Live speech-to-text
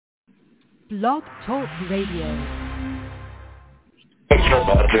Blog Talk Radio.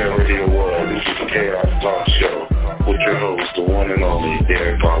 About their radio world, this is the Chaos Talk Show with your host, the one and only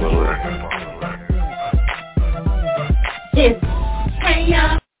Derrick. It's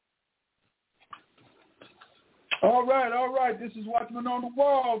Chaos. All right. This is Watchman on the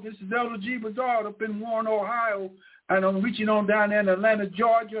Wall. This is Elder G. Bazard up in Warren, Ohio, and I'm reaching on down there in Atlanta,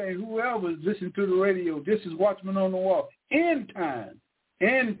 Georgia, and whoever is listening to the radio. This is Watchman on the Wall. End time,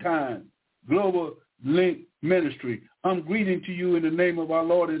 Global Link Ministry. I'm greeting to you in the name of our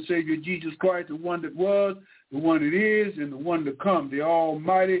Lord and Savior Jesus Christ, the one that was, the one that is, and the one to come, the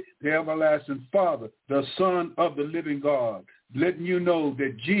Almighty, the everlasting Father, the Son of the living God, letting you know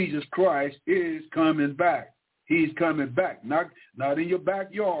that Jesus Christ is coming back. He's coming back, not in your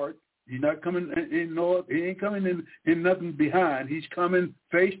backyard. He's not coming in north. He ain't coming in nothing behind. He's coming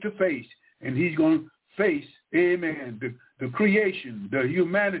face to face, and he's going to face, amen, the creation, the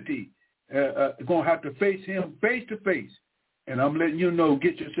humanity. Going to have to face him face to face. And I'm letting you know,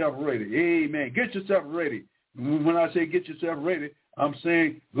 get yourself ready. Amen. Get yourself ready. When I say get yourself ready, I'm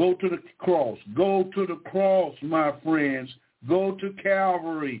saying go to the cross. Go to the cross, my friends. Go to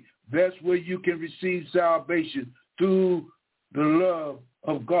Calvary. That's where you can receive salvation through the love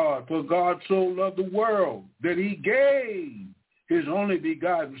of God. For God so loved the world that he gave his only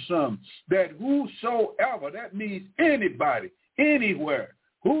begotten Son, that whosoever, that means anybody, anywhere,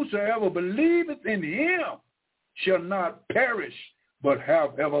 whosoever believeth in him shall not perish, but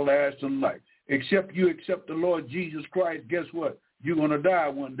have everlasting life. Except you accept the Lord Jesus Christ, guess what? You're going to die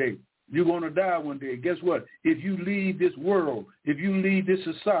one day. You're going to die one day. Guess what? If you leave this world, if you leave this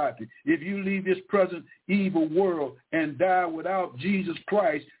society, if you leave this present evil world and die without Jesus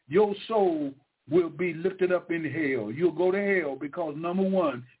Christ, your soul will be lifted up in hell. You'll go to hell because, number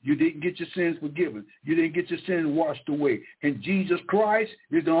one, you didn't get your sins forgiven. You didn't get your sins washed away. And Jesus Christ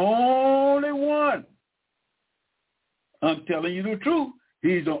is the only one. I'm telling you the truth.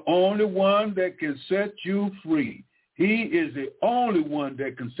 He's the only one that can set you free. He is the only one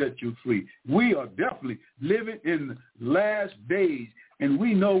that can set you free. We are definitely living in the last days, and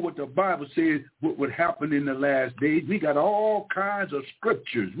we know what the Bible says what would happen in the last days. We got all kinds of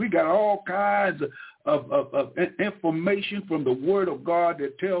scriptures. We got all kinds of information from the Word of God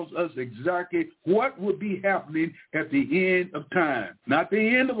that tells us exactly what would be happening at the end of time. Not the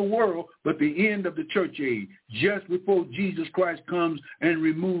end of the world, but the end of the church age, just before Jesus Christ comes and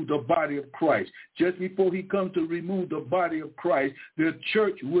removes the body of Christ. Just before he comes to remove the body of Christ, the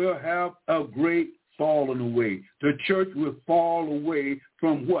church will have a great falling away. The church will fall away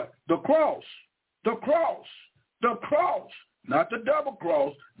from what? The cross. The cross. The cross. Not the double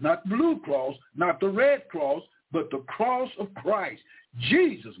cross, not the blue cross, not the red cross, but the cross of Christ.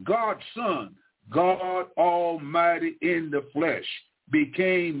 Jesus, God's Son, God Almighty in the flesh,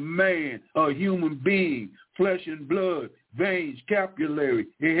 became man, a human being, flesh and blood, veins, capillary.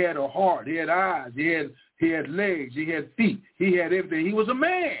 He had a heart. He had eyes. He had legs. He had feet. He had everything. He was a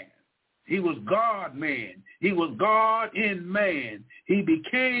man. He was God-man. He was God in man. He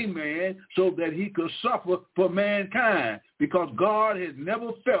became man so that he could suffer for mankind, because God has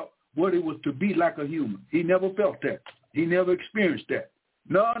never felt what it was to be like a human. He never felt that. He never experienced that.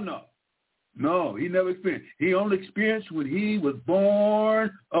 No, he never experienced. He only experienced when he was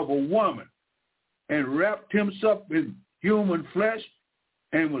born of a woman and wrapped himself in human flesh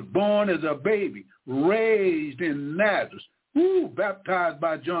and was born as a baby, raised in Nazareth, baptized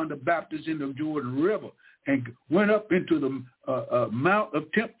by John the Baptist in the Jordan River, and went up into the Mount of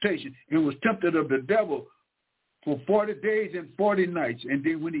Temptation and was tempted of the devil for 40 days and 40 nights. And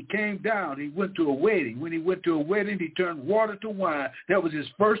then when he came down, he went to a wedding. When he went to a wedding, he turned water to wine. That was his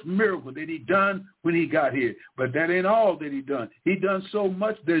first miracle that he done when he got here. But that ain't all that he done. He done so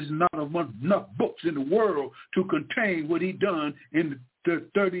much, there's not enough books in the world to contain what he done in the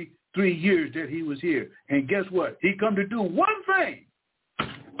 33 years that he was here. And guess what? He come to do one thing.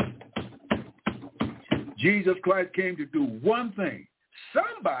 Jesus Christ came to do one thing.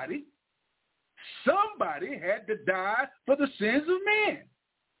 Somebody had to die for the sins of men.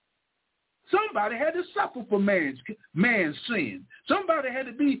 Somebody had to suffer for man's sin. Somebody had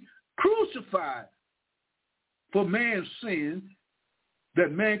to be crucified for man's sin,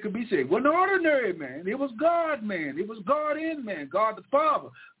 that man could be saved. It wasn't an ordinary man. It was God, man. It was God in man. God the Father,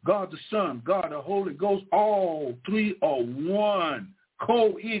 God the Son, God the Holy Ghost. All three are one,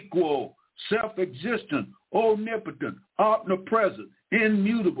 co-equal, self-existent, omnipotent, omnipresent,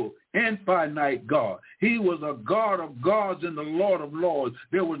 immutable, infinite God. He was a God of gods and the Lord of lords.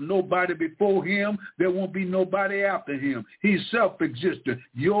 There was nobody before him. There won't be nobody after him. He's self-existent.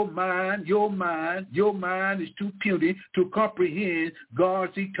 Your mind is too puny to comprehend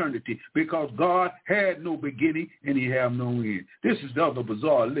God's eternity, because God had no beginning and he have no end. This is the other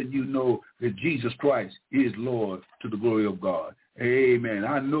bazaar, letting you know that Jesus Christ is Lord, to the glory of God. Amen.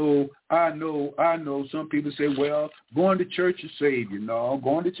 I know. Some people say, well, going to church will save you. No,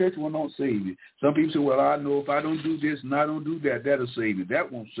 going to church will not save you. Some people say, well, I know if I don't do this and I don't do that, that'll save you.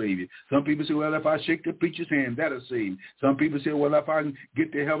 That won't save you. Some people say, well, if I shake the preacher's hand, that'll save you. Some people say, well, if I can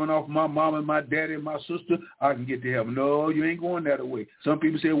get to heaven off my mom and my daddy and my sister, I can get to heaven. No, you ain't going that way. Some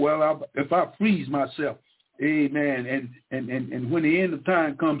people say, well, if I freeze myself, amen, and when the end of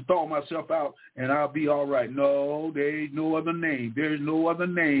time comes, thaw myself out, and I'll be all right. No, there is no other name. There is no other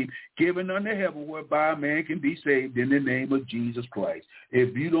name given under heaven whereby man can be saved in the name of Jesus Christ.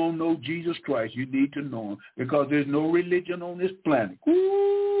 If you don't know Jesus Christ, you need to know him, because there's no religion on this planet.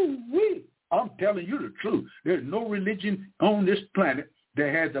 Woo-wee. I'm telling you the truth. There's no religion on this planet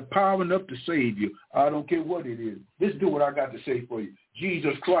that has the power enough to save you. I don't care what it is. Let's do what I got to say for you.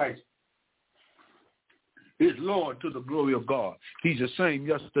 Jesus Christ is Lord, to the glory of God. He's the same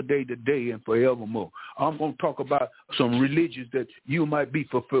yesterday, today, and forevermore. I'm going to talk about some religions that you might be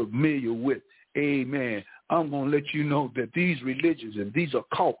familiar with. Amen. I'm going to let you know that these religions and these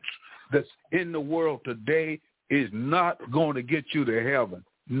occults that's in the world today is not going to get you to heaven.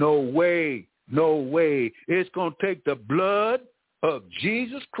 No way. No way. It's going to take the blood of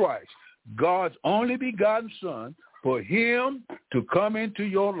Jesus Christ, God's only begotten Son, for him to come into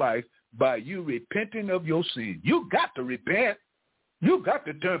your life by you repenting of your sin. You got to repent. You got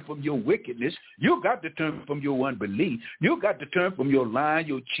to turn from your wickedness. You got to turn from your unbelief. You got to turn from your lying,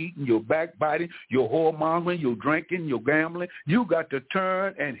 your cheating, your backbiting, your whoremongering, your drinking, your gambling. You got to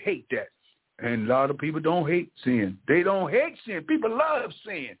turn and hate that. And a lot of people don't hate sin. They don't hate sin. People love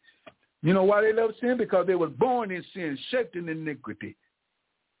sin. You know why they love sin? Because they were born in sin, shaped in iniquity.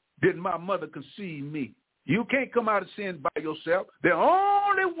 Did my mother conceive me? You can't come out of sin by yourself. The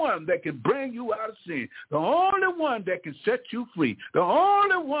only one that can bring you out of sin, the only one that can set you free, the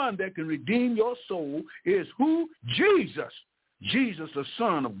only one that can redeem your soul is who? Jesus. Jesus, the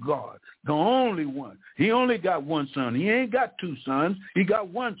Son of God, the only one. He only got one son. He ain't got two sons. He got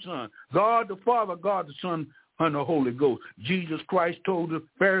one son. God the Father, God the Son, and the Holy Ghost. Jesus Christ told the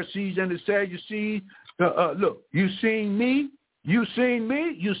Pharisees and the Sadducees, look, you seen me? You seen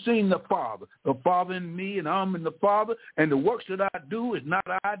me, you seen the Father in me, and I'm in the Father, and the works that I do is not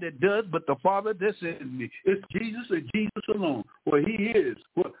I that does, but the Father that's in me. It's Jesus and Jesus alone. Well, he is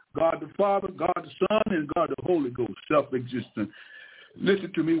God the Father, God the Son, and God the Holy Ghost, self-existent.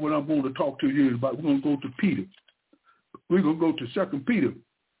 Listen to me what I'm going to talk to you about. We're going to go to Peter. We're going to go to 2 Peter.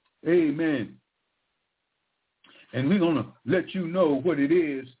 Amen. And we're going to let you know what it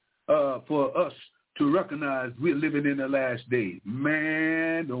is for us to recognize we're living in the last days.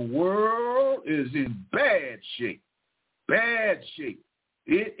 Man, the world is in bad shape. Bad shape.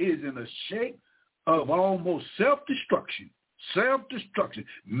 It is in a shape of almost self-destruction. Self-destruction.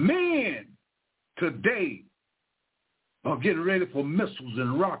 Men today are getting ready for missiles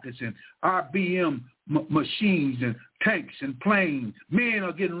and rockets and IBM machines and tanks and planes. Men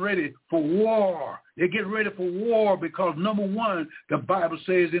are getting ready for war. They're getting ready for war because, number one, the Bible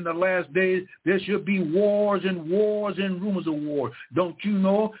says in the last days there should be wars and rumors of war. Don't you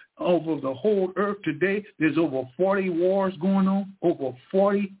know over the whole earth today there's over 40 wars going on? Over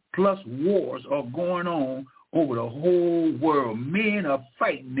 40 plus wars are going on over the whole world. Men are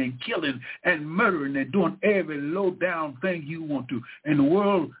fighting and killing and murdering and doing every low-down thing you want to. And the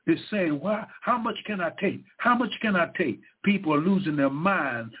world is saying, why? How much can I take? How much can I take? People are losing their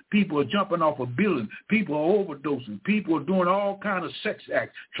minds. People are jumping off a building. People are overdosing. People are doing all kinds of sex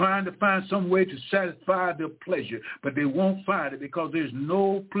acts, trying to find some way to satisfy their pleasure. But they won't find it because there's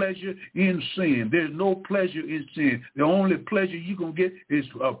no pleasure in sin. There's no pleasure in sin. The only pleasure you're going to get is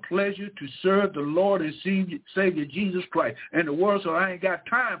a pleasure to serve the Lord and Savior Jesus Christ. And the world says, I ain't got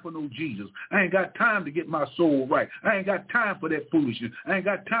time for no Jesus. I ain't got time to get my soul right. I ain't got time for that foolishness. I ain't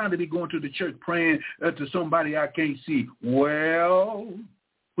got time to be going to the church praying to somebody I can't see. Well,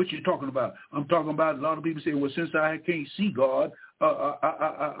 what you talking about? I'm talking about a lot of people say, well, since I can't see God,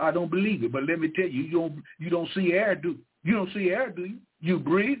 I don't believe it. But let me tell you, you don't see air, do you? Don't see air, do you? You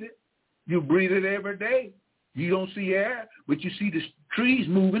breathe it. You breathe it every day. You don't see air, but you see the trees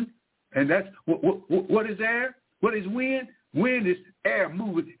moving, and that's what is air? What is wind? Wind is air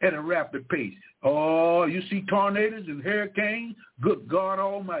moving at a rapid pace. Oh, you see tornadoes and hurricanes? Good God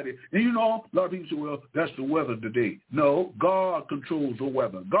Almighty. And you know, a lot of people say, well, that's the weather today. No, God controls the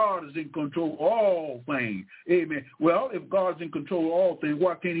weather. God is in control of all things. Amen. Well, if God's in control of all things,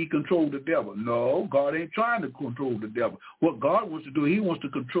 why can't he control the devil? No, God ain't trying to control the devil. What God wants to do, he wants to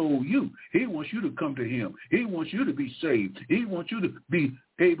control you. He wants you to come to him. He wants you to be saved. He wants you to be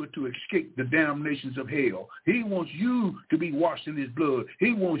able to escape the damnations of hell. He wants you to be washed in his blood.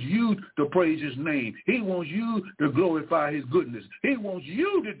 He wants you to praise his name. He wants you to glorify his goodness. He wants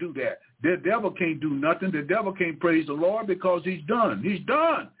you to do that. The devil can't do nothing. The devil can't praise the Lord because he's done. He's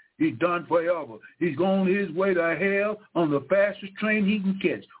done. He's done forever. He's gone his way to hell on the fastest train he can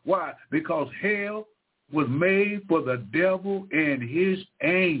catch. Why? Because hell was made for the devil and his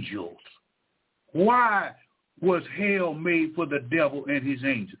angels. Why was hell made for the devil and his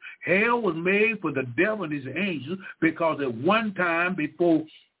angels? Hell was made for the devil and his angels because at one time before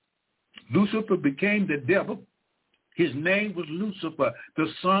Lucifer became the devil, his name was Lucifer, the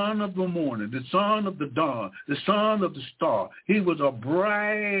son of the morning, the son of the dawn, the son of the star. He was a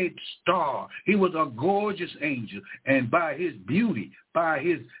bright star. He was a gorgeous angel. And by his beauty, by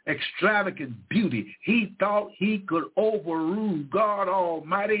his extravagant beauty, he thought he could overrule God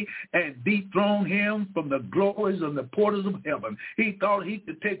Almighty and dethrone him from the glories of the portals of heaven. He thought he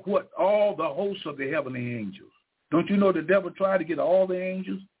could take what? All the hosts of the heavenly angels. Don't you know the devil tried to get all the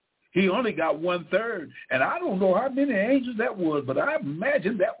angels? He only got 1/3, and I don't know how many angels that was, but I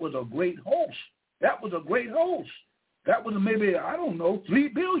imagine that was a great host. That was a great host. That was maybe, I don't know, 3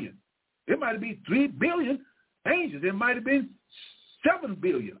 billion. It might have been 3 billion angels. It might have been 7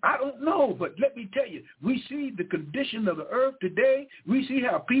 billion. I don't know, but let me tell you, we see the condition of the earth today. We see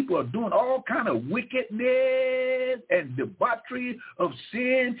how people are doing all kind of wickedness and debauchery of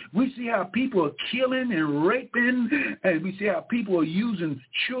sin. We see how people are killing and raping, and we see how people are using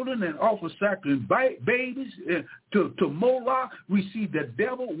children and offer sacrificing babies to Moloch. We see the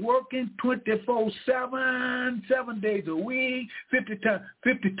devil working 24/7, 7 days a week,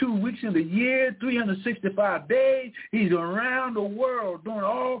 52 weeks in the year, 365 days. He's around the world doing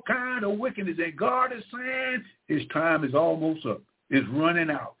all kind of wickedness, and God is saying his time is almost up. It's running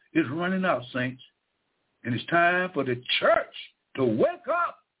out. It's running out, saints. And it's time for the church to wake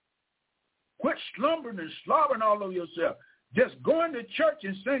up. Quit slumbering and slobbering all over yourself. Just going to church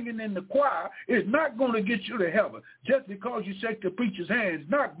and singing in the choir is not going to get you to heaven. Just because you shake the preacher's hand is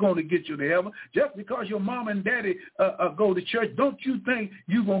not going to get you to heaven. Just because your mom and daddy go to church, don't you think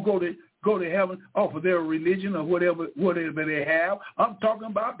you're going to go to heaven off of their religion or whatever they have? I'm talking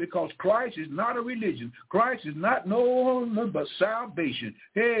about because Christ is not a religion. Christ is not nothing but salvation.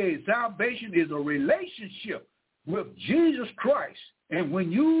 Hey, salvation is a relationship with Jesus Christ. And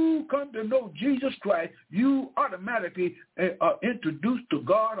when you come to know Jesus Christ, you automatically are introduced to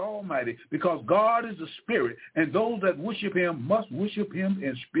God Almighty, because God is a spirit, and those that worship him must worship him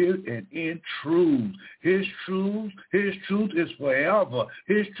in spirit and in truth. His truth is forever.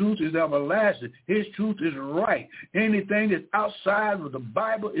 His truth is everlasting. His truth is right. Anything that's outside of the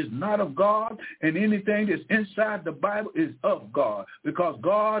Bible is not of God, and anything that's inside the Bible is of God, because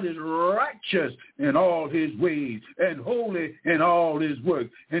God is righteous in all his ways and holy in all his work.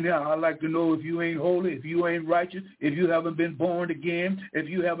 And now I'd like to know, if you ain't holy, if you ain't righteous, if you haven't been born again, if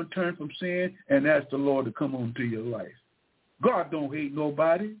you haven't turned from sin, and ask the Lord to come into your life. God don't hate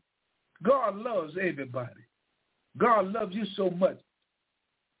nobody. God loves everybody. God loves you so much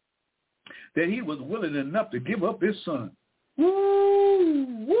that he was willing enough to give up his son.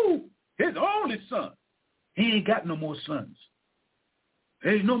 Woo! His only son. He ain't got no more sons.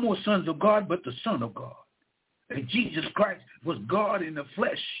 There's no more sons of God but the Son of God. And Jesus Christ was God in the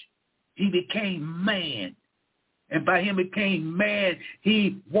flesh. He became man. And by him became man,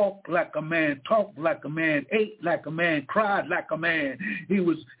 he walked like a man, talked like a man, ate like a man, cried like a man. He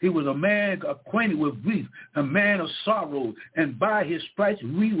was a man acquainted with grief, a man of sorrow. And by his stripes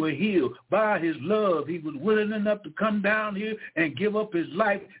we were healed. By his love, he was willing enough to come down here and give up his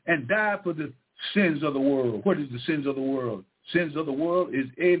life and die for the sins of the world. What is the sins of the world? Sins of the world is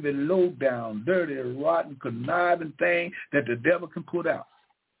every low down, dirty, rotten, conniving thing that the devil can put out.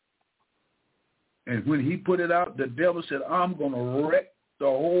 And when he put it out, the devil said, I'm going to wreck the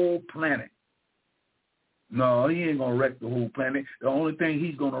whole planet. No, he ain't going to wreck the whole planet. The only thing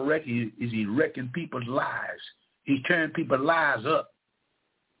he's going to wreck is he's wrecking people's lives. He's tearing people's lives up.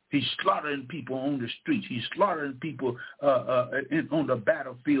 He's slaughtering people on the streets. He's slaughtering people on the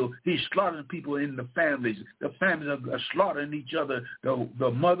battlefield. He's slaughtering people in the families. The families are slaughtering each other.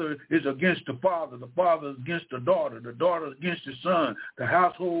 The mother is against the father is against the daughter is against the son. The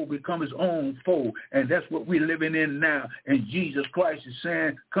household becomes his own foe, and that's what we're living in now. And Jesus Christ is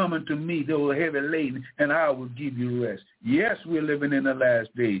saying, come unto me, those heavy laden, and I will give you rest. Yes, we're living in the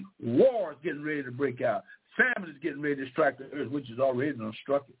last days. War is getting ready to break out. Famine is getting ready to strike the earth, which is already done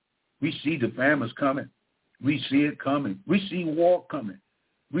struck it. We see the famines coming. We see it coming. We see war coming.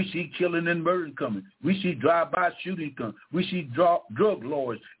 We see killing and murder coming. We see drive-by shooting coming. We see drug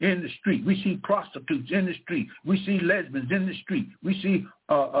lords in the street. We see prostitutes in the street. We see lesbians in the street. We see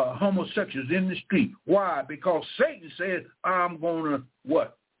homosexuals in the street. Why? Because Satan said, I'm going to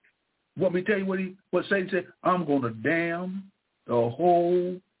what? Want me to tell you what Satan said? I'm going to damn the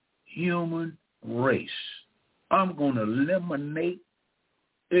whole human race. I'm going to eliminate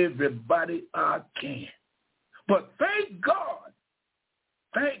everybody I can. But thank God,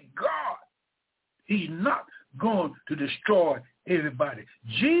 he's not going to destroy everybody.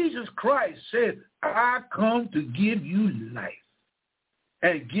 Jesus Christ said, I come to give you life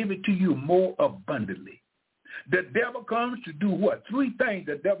and give it to you more abundantly. The devil comes to do what? 3 things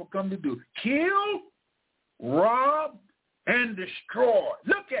the devil comes to do. Kill, rob, and destroy.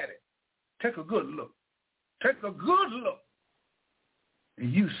 Look at it. Take a good look. Take a good look.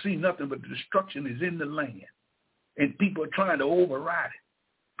 And you see nothing but destruction is in the land. And people are trying to override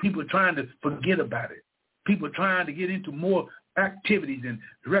it. People are trying to forget about it. People are trying to get into more activities and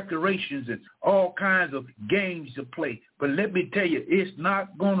recreations and all kinds of games to play. But let me tell you, it's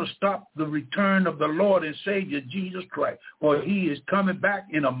not going to stop the return of the Lord and Savior Jesus Christ, for he is coming back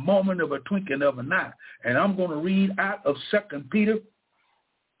in a moment of a twinkling of an eye. And I'm going to read out of 2 Peter.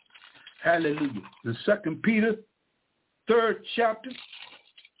 Hallelujah. The 2 Peter, 3rd chapter.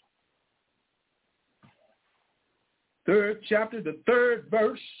 3rd chapter, the 3rd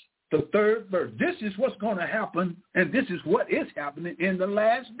verse. The 3rd verse. This is what's going to happen, and this is what is happening in the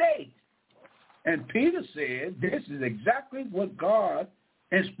last days. And Peter said, this is exactly what God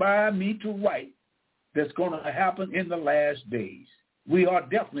inspired me to write that's going to happen in the last days. We are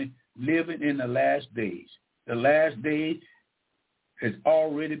definitely living in the last days. The last day has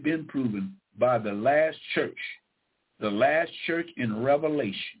already been proven by the last church in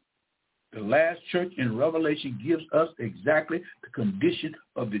Revelation. The last church in Revelation gives us exactly the condition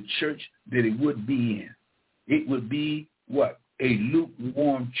of the church that it would be in. It would be what? A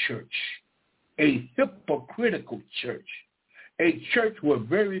lukewarm church, a hypocritical church, a church where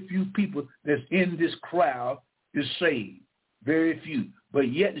very few people that's in this crowd is saved, very few.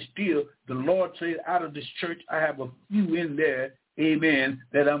 But yet still, the Lord said, out of this church, I have a few in there, amen,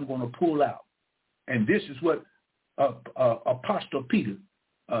 that I'm going to pull out. And this is what Apostle Peter,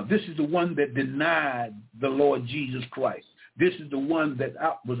 this is the one that denied the Lord Jesus Christ. This is the one that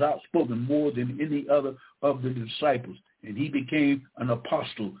was outspoken more than any other of the disciples. And he became an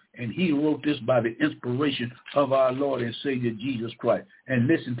apostle. And he wrote this by the inspiration of our Lord and Savior Jesus Christ. And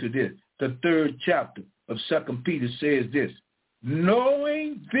listen to this. The 3rd chapter of 2 Peter says this.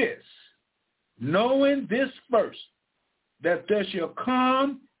 Knowing this first, that there shall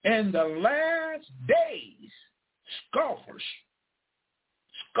come in the last days scoffers.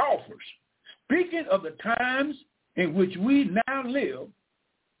 Speaking of the times in which we now live,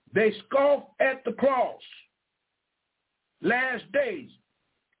 they scoff at the cross. Last days,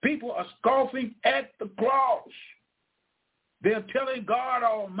 people are scoffing at the cross. They're telling God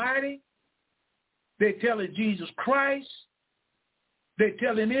Almighty, they're telling Jesus Christ, they're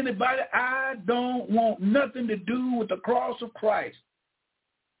telling anybody, I don't want nothing to do with the cross of Christ.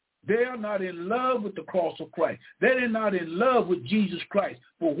 They're not in love with the cross of Christ. They're not in love with Jesus Christ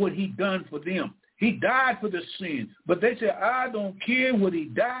for what he done for them. He died for the sin. But they say, I don't care whether he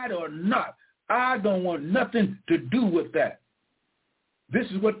died or not. I don't want nothing to do with that. This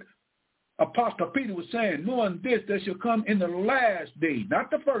is what Apostle Peter was saying. Knowing this, there shall come in the last days,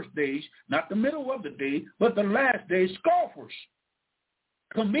 not the first days, not the middle of the day, but the last days, scoffers,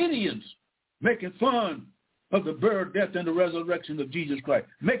 comedians, making fun of the burial, death, and the resurrection of Jesus Christ,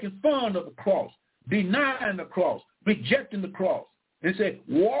 making fun of the cross, denying the cross, rejecting the cross, and say,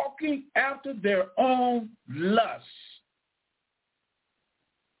 walking after their own lusts.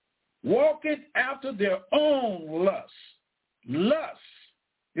 Walking after their own lusts. Lust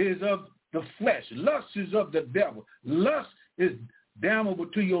is of the flesh. Lust is of the devil. Lust is damnable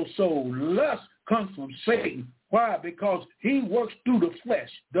to your soul. Lust comes from Satan. Why? Because he works through the flesh.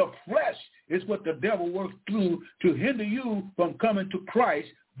 The flesh is what the devil works through to hinder you from coming to Christ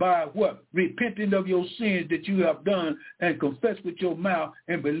by what? Repenting of your sins that you have done and confess with your mouth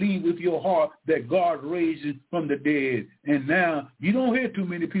and believe with your heart that God raised him from the dead. And now you don't hear too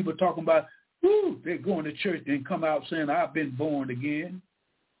many people talking about, they're going to church and come out saying, I've been born again.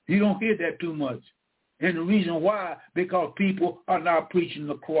 You don't hear that too much. And the reason why, because people are not preaching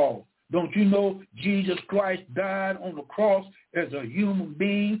the cross. Don't you know Jesus Christ died on the cross as a human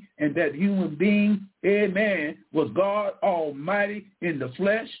being, and that human being, amen, was God Almighty in the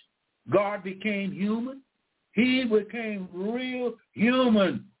flesh? God became human. He became real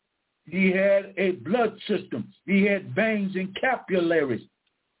human. He had a blood system. He had veins and capillaries.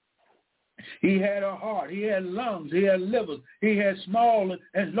 He had a heart. He had lungs. He had livers. He had small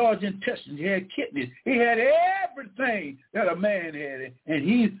and large intestines. He had kidneys. He had everything that a man had. And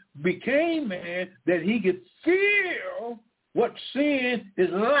he became man that he could feel what sin is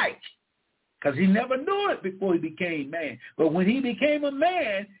like. Because he never knew it before he became man. But when he became a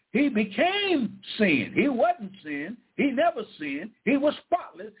man, he became sin. He wasn't sin. He never sinned. He was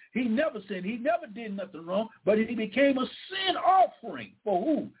spotless. He never sinned. He never did nothing wrong. But he became a sin offering. For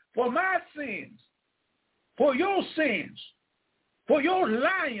who? For my sins. For your sins. For your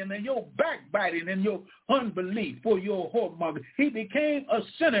lying and your backbiting and your unbelief. For your whoremonger. He became a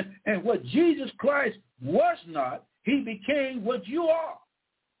sinner. And what Jesus Christ was not, he became what you are.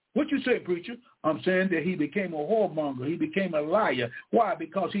 What you say, preacher? I'm saying that he became a whoremonger. He became a liar. Why?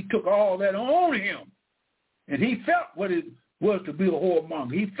 Because he took all that on him. And he felt what it was to be a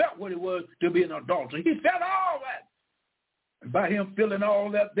whoremonger. He felt what it was to be an adulterer. He felt all that. And by him feeling all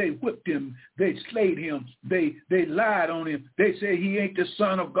that, they whipped him. They slayed him. They lied on him. They say he ain't the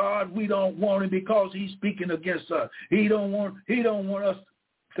Son of God. We don't want him because he's speaking against us. He don't want us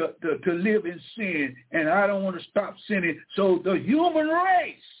to live in sin, and I don't want to stop sinning. So the human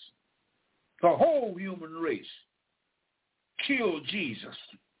race, the whole human race, killed Jesus.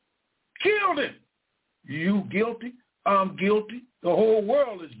 Killed him. You guilty? I'm guilty. The whole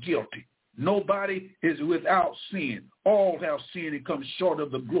world is guilty. Nobody is without sin. All have sinned and come short of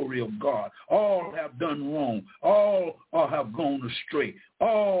the glory of God. All have done wrong. All have gone astray.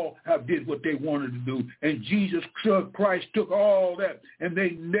 All have did what they wanted to do. And Jesus Christ took all that, and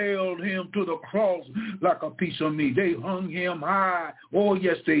they nailed him to the cross like a piece of meat. They hung him high. Oh,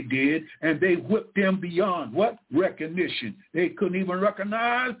 yes, they did. And they whipped him beyond what? Recognition. They couldn't even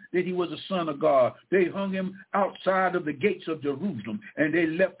recognize that he was the Son of God. They hung him outside of the gates of Jerusalem, and they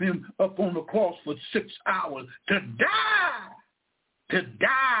left him up on the cross for 6 hours to die. To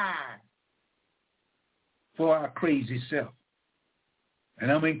die for our crazy self.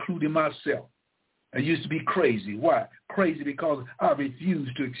 And I'm including myself. I used to be crazy. Why? Crazy because I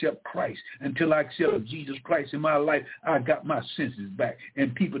refused to accept Christ. Until I accepted Jesus Christ in my life, I got my senses back.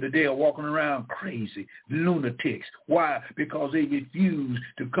 And people today are walking around crazy, lunatics. Why? Because they refuse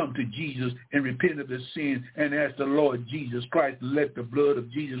to come to Jesus and repent of their sins and ask the Lord Jesus Christ to let the blood of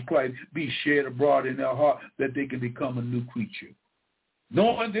Jesus Christ be shed abroad in their heart that they can become a new creature.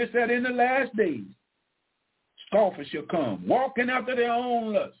 Knowing this, that in the last days, scoffers shall come, walking after their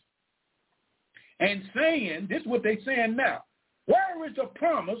own lust. And saying, this is what they're saying now, where is the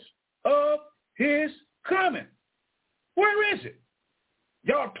promise of his coming? Where is it?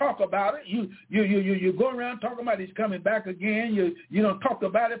 Y'all talk about it. You go around talking about he's coming back again. You don't talk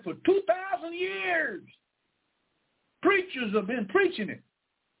about it for 2,000 years. Preachers have been preaching it.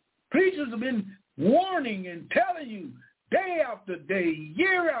 Preachers have been warning and telling you day after day,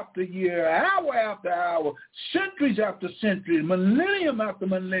 year after year, hour after hour, centuries after centuries, millennium after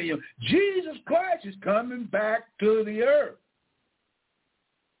millennium, Jesus Christ is coming back to the earth.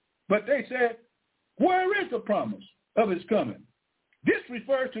 But they said, where is the promise of his coming? This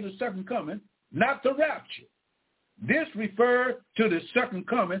refers to the second coming, not the rapture. This refers to the second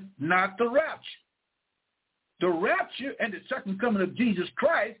coming, not the rapture. The rapture and the second coming of Jesus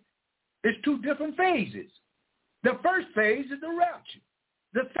Christ is two different phases. The first phase is the rapture.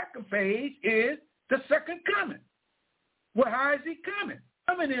 The second phase is the second coming. Well, how is he coming?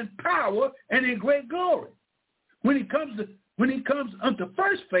 Coming in power and in great glory. When he comes unto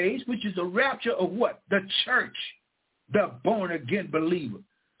first phase, which is the rapture of what? The church, the born-again believer,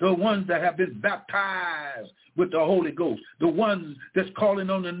 the ones that have been baptized with the Holy Ghost, the ones that's calling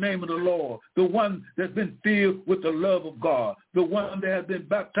on the name of the Lord, the one that's been filled with the love of God, the one that has been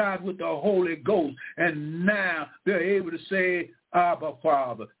baptized with the Holy Ghost, and now they're able to say, Abba,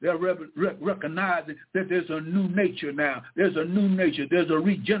 Father. They're recognizing that there's a new nature now. There's a new nature. There's a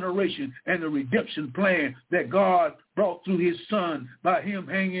regeneration and a redemption plan that God brought through his son by him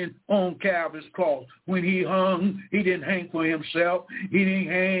hanging on Calvary's cross. When he hung, he didn't hang for himself. He didn't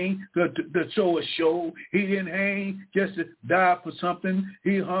hang to show a show. He didn't hang just to die for something.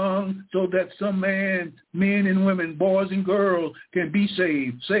 He hung so that some men and women, boys and girls can be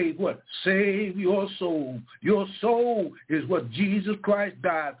saved. Save what? Save your soul. Your soul is what Jesus Christ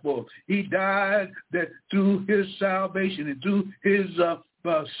died for. He died that through his salvation and through his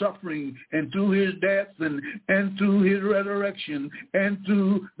suffering and through his death and through his resurrection and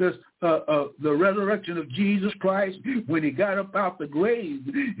through the resurrection of Jesus Christ, when he got up out the grave,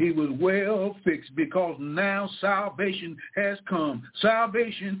 he was well fixed, because now salvation has come.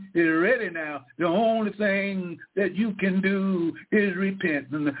 Salvation is ready now. The only thing that you can do is repent.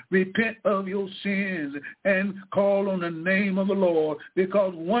 And repent of your sins and call on the name of the Lord,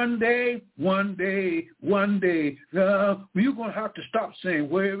 because one day, you're going to have to stop saying,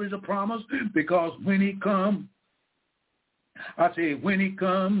 where is the promise? Because when he comes, I say, when he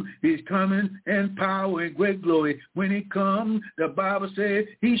comes, he's coming in power and great glory. When he comes, the Bible says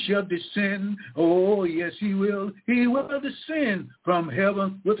he shall descend. Oh, yes, he will. He will descend from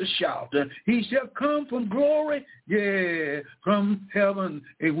heaven with a shout. He shall come from glory, from heaven.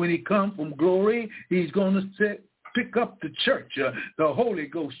 And when he comes from glory, he's going to pick up the church, the Holy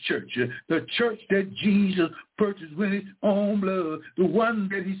Ghost church, the church that Jesus purchased with his own blood, the one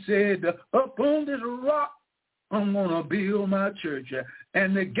that he said, upon this rock I'm going to build my church,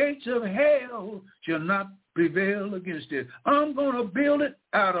 and the gates of hell shall not prevail against it. I'm going to build it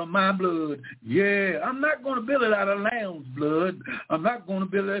out of my blood. Yeah, I'm not going to build it out of lamb's blood. I'm not going to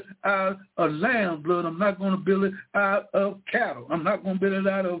build it out of lamb's blood. I'm not going to build it out of cattle. I'm not going to build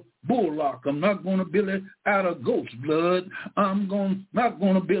it out of bullock. I'm not going to build it out of goat's blood. I'm not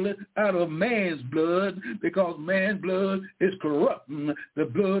going to build it out of man's blood, because man's blood is corrupt. The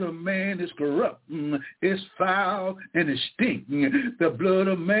blood of man is corrupt. It's foul and it's stinking. The blood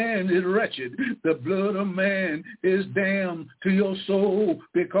of man is wretched. The blood of man is damned to your soul,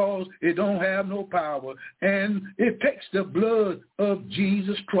 because it don't have no power. And it takes the blood of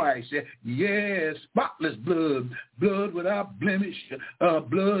Jesus Christ. Yes, spotless blood, blood without blemish,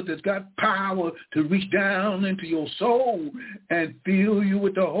 blood that's got power to reach down into your soul and fill you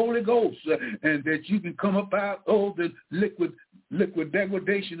with the Holy Ghost, and that you can come up out of the liquid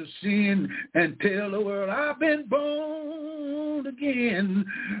degradation of sin and tell the world, I've been born again.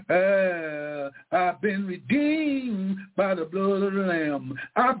 I've been redeemed by the blood of the Lamb.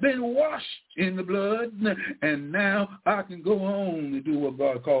 I've been washed in the blood, and now I can go on and do what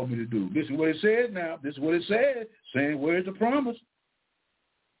God called me to do. This is what it said now. This is what it said, saying, where's the promise?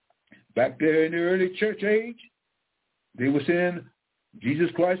 Back there in the early church age, they were saying Jesus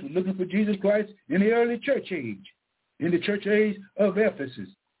Christ was looking for Jesus Christ in the early church age. In the church age of Ephesus,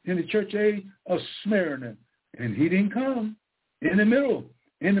 in the church age of Smyrna, and he didn't come. In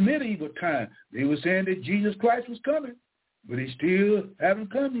the medieval time, they were saying that Jesus Christ was coming, but he still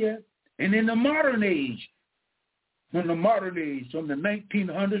haven't come yet. And in the modern age, from the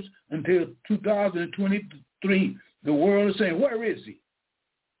 1900s until 2023, the world is saying, where is he?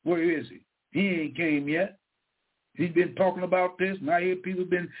 Where is he? He ain't came yet. He's been talking about this. Now here people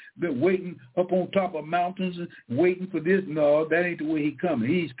been waiting up on top of mountains and waiting for this. No, that ain't the way he's coming.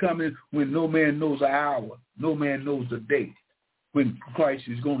 He's coming when no man knows the hour. No man knows the day when Christ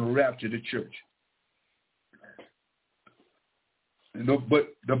is going to rapture the church.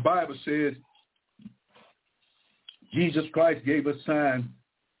 But the Bible says Jesus Christ gave us signs,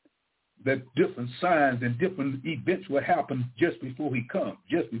 that different signs and different events will happen just before he comes.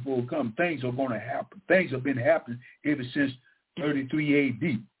 Just before he comes, things are going to happen. Things have been happening ever since 33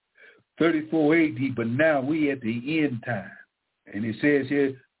 A.D., 34 A.D., but now we at the end time. And it says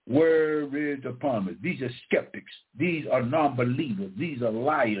here, where is the promise? These are skeptics. These are non-believers. These are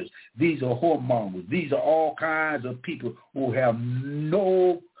liars. These are whoremongers. These are all kinds of people who have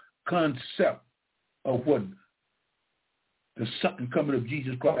no concept of what the second coming of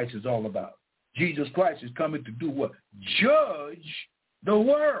Jesus Christ is all about. Jesus Christ is coming to do what? Judge the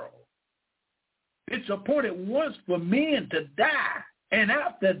world. It's appointed once for men to die, and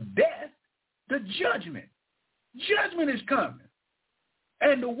after death, the judgment. Judgment is coming.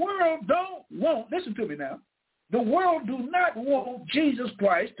 And the world don't want, listen to me now, the world do not want Jesus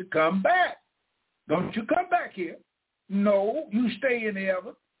Christ to come back. Don't you come back here. No, you stay in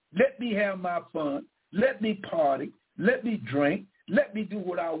heaven. Let me have my fun. Let me party. Let me drink. Let me do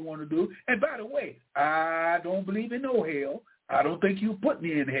what I want to do. And by the way, I don't believe in no hell. I don't think you put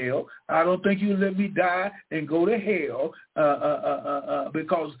me in hell. I don't think you let me die and go to hell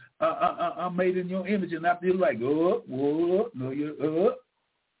because I'm made in your image, and I feel like, no, you're.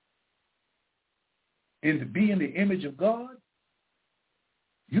 And to be in the image of God,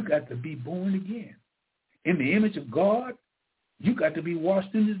 you got to be born again. In the image of God, you got to be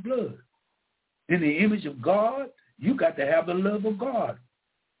washed in his blood. In the image of God, you got to have the love of God.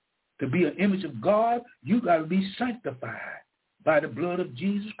 To be an image of God, you got to be sanctified by the blood of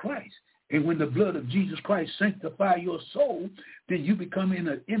Jesus Christ. And when the blood of Jesus Christ sanctifies your soul, then you become in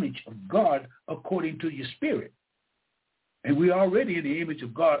the image of God according to your spirit. And we're already in the image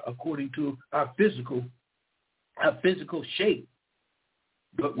of God according to our physical shape.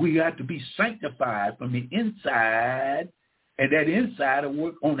 But we have to be sanctified from the inside, and that inside will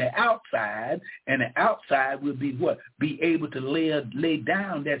work on the outside, and the outside will be what? Be able to lay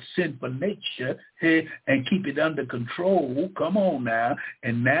down that sinful nature and keep it under control. Come on now.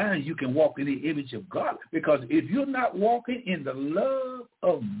 And now you can walk in the image of God. Because if you're not walking in the love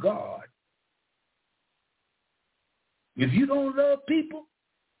of God, if you don't love people,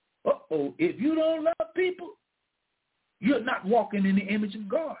 if you don't love people, you're not walking in the image of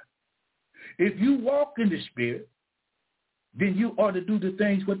God. If you walk in the Spirit, then you ought to do the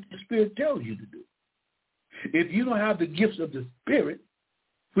things what the Spirit tells you to do. If you don't have the gifts of the Spirit,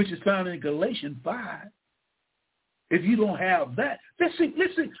 which is found in Galatians 5, if you don't have that, let's see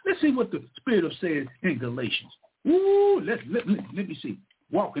what the Spirit of says in Galatians. Let me see.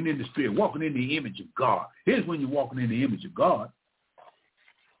 Walking in the Spirit, walking in the image of God. Here's when you're walking in the image of God.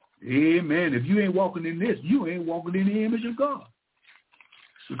 Amen. If you ain't walking in this, you ain't walking in the image of God.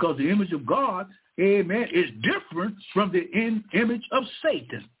 Because the image of God, amen, is different from the image of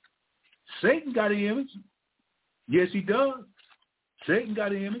Satan. Satan got an image. Yes, he does. Satan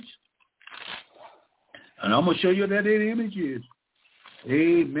got an image. And I'm going to show you what that image is.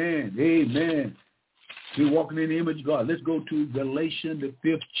 Amen. Amen. We're walking in the image of God. Let's go to Galatians, the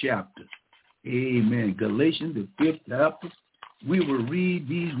 5th chapter. Amen. Galatians, the 5th chapter. We will read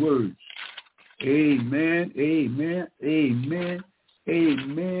these words. Amen. Amen. Amen.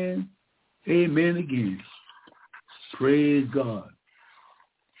 Amen. Amen again. Praise God.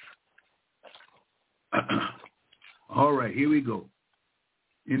 All right, here we go.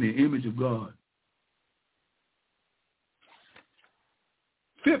 In the image of God.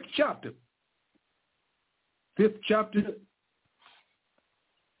 5th chapter. 5th chapter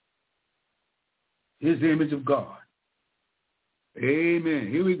is the image of God. Amen.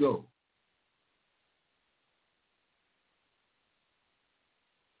 Here we go.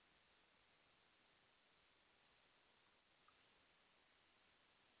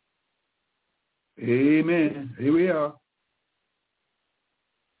 Amen. Here we are.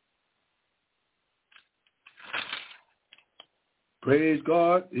 Praise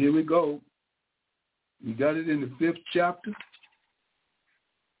God. Here we go. We got it in the 5th chapter.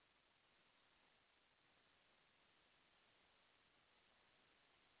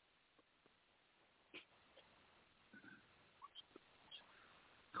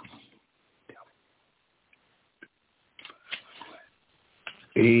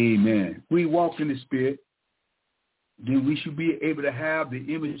 Amen. We walk in the Spirit, then we should be able to have the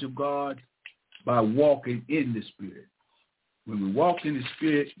image of God by walking in the Spirit. When we walk in the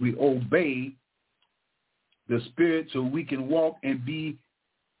Spirit, we obey the Spirit so we can walk and be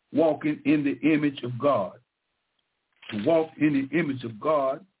walking in the image of God. To walk in the image of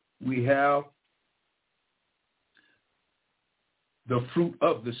God, we have the fruit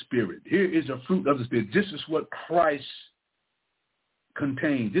of the Spirit. Here is a fruit of the Spirit. This is what Christ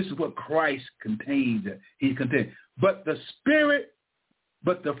contains. This is what Christ contains. He contains. But the Spirit,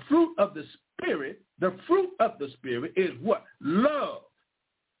 but the fruit of the Spirit is what? Love,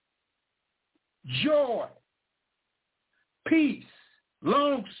 joy, peace,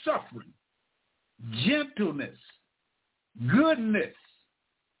 long-suffering, gentleness, goodness,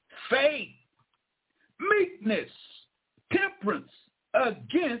 faith, meekness, temperance.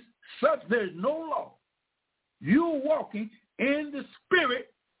 Against such there is no law. You're walking in the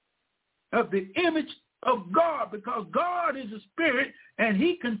Spirit of the image of God, because God is a Spirit and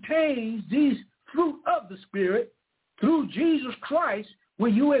he contains these fruit of the Spirit through Jesus Christ.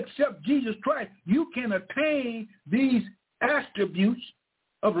 When you accept Jesus Christ, you can attain these attributes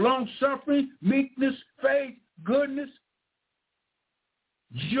of long-suffering, meekness, faith, goodness,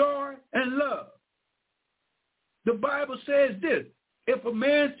 joy, and love. The Bible says this: if a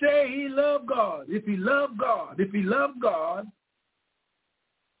man say he love God, if he love God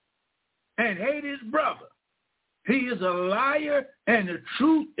and hate his brother, he is a liar and the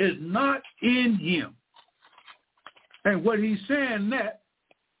truth is not in him. And what he's saying that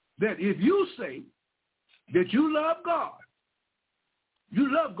if you say that you love God,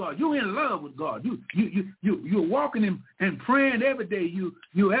 You love God. You're in love with God. You're walking and praying every day.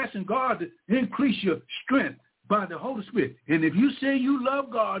 You're asking God to increase your strength by the Holy Spirit. And if you say you love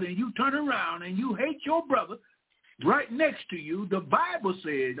God and you turn around and you hate your brother right next to you, the Bible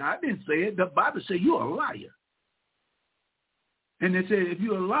says, I didn't say it, the Bible says you're a liar. And they say if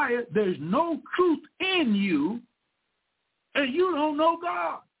you're a liar, there's no truth in you and you don't know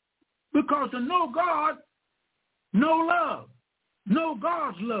God. Because to know God, know love. Know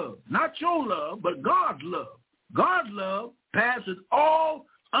God's love. Not your love, but God's love. God's love passes all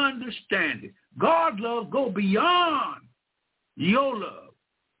understanding. God's love goes beyond your love.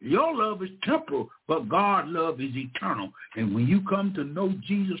 Your love is temporal, but God's love is eternal. And when you come to know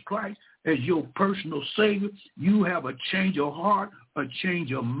Jesus Christ as your personal Savior, you have a change of heart, a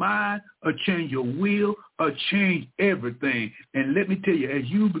change of mind, a change of will, a change everything. And let me tell you, as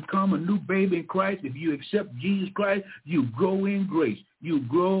you become a new baby in Christ, if you accept Jesus Christ, you grow in grace. You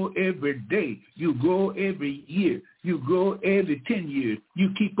grow every day. You grow every year. You grow every 10 years.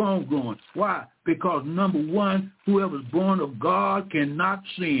 You keep on growing. Why? Because number one, whoever's born of God cannot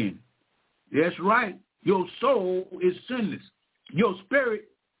sin. That's right. Your soul is sinless. Your spirit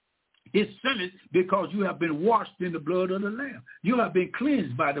is sinless because you have been washed in the blood of the Lamb. You have been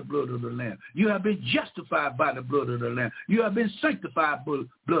cleansed by the blood of the Lamb. You have been justified by the blood of the Lamb. You have been sanctified by the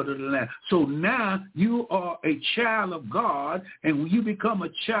blood of the Lamb. So now you are a child of God, and when you become a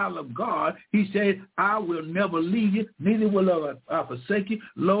child of God, he said, I will never leave you, neither will I forsake you.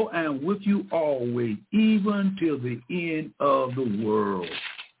 Lo, I am with you always, even till the end of the world.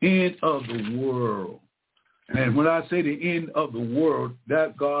 End of the world. And when I say the end of the world,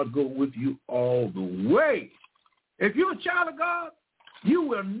 that God go with you all the way. If you're a child of God, you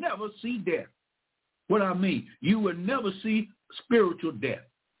will never see death. What I mean, you will never see spiritual death.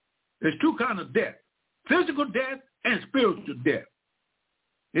 There's two kinds of death, physical death and spiritual death.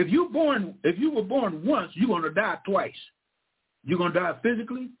 If you were born once, you're going to die twice. You're going to die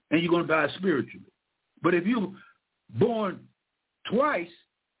physically and you're going to die spiritually. But if you're born twice,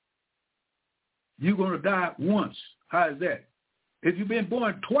 you're going to die once. How is that? If you've been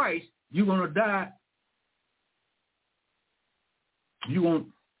born twice, you're going to die.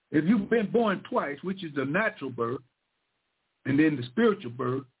 If you've been born twice, which is the natural birth, and then the spiritual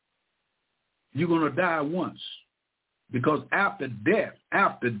birth, you're going to die once. Because after death,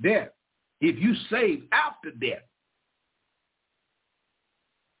 if you saved after death,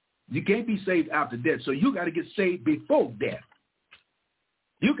 you can't be saved after death. So you got to get saved before death.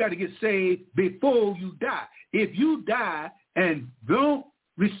 You got to get saved before you die. If you die and don't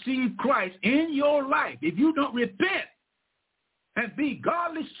receive Christ in your life, if you don't repent and be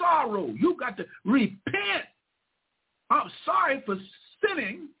godly sorrow, you got to repent. I'm sorry for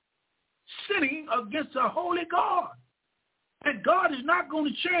sinning against a holy God. And God is not going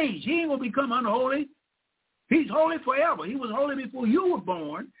to change. He ain't going to become unholy. He's holy forever. He was holy before you were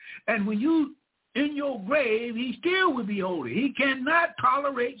born. And when you in your grave, he still will be holy. He cannot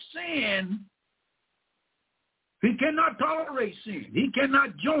tolerate sin. He cannot tolerate sin. He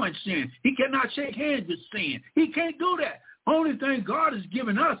cannot join sin. He cannot shake hands with sin. He can't do that. Only thing God has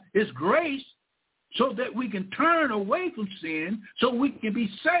given us is grace so that we can turn away from sin, so we can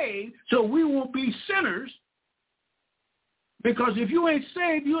be saved, so we won't be sinners. Because if you ain't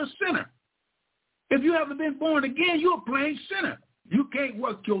saved, you're a sinner. If you haven't been born again, you're a plain sinner. You can't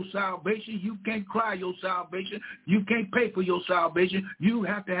work your salvation. You can't cry your salvation. You can't pay for your salvation. You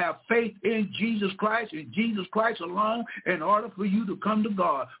have to have faith in Jesus Christ and Jesus Christ alone in order for you to come to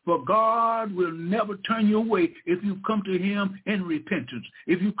God. For God will never turn you away if you come to him in repentance,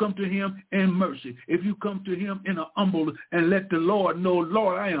 if you come to him in mercy, if you come to him in an humble and let the Lord know,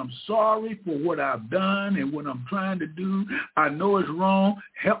 Lord, I am sorry for what I've done and what I'm trying to do. I know it's wrong.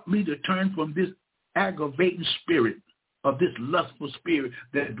 Help me to turn from this aggravating spirit, of this lustful spirit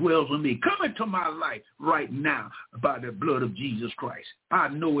that dwells in me. Come into my life right now by the blood of Jesus Christ. I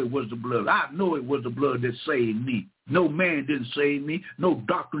know it was the blood. I know it was the blood that saved me. No man didn't save me. No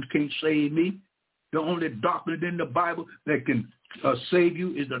doctrine can't save me. The only doctrine in the Bible that can save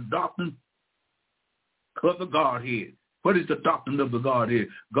you is the doctrine of the Godhead. What is the doctrine of the Godhead?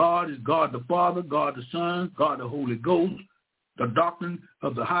 God is God the Father, God the Son, God the Holy Ghost. The doctrine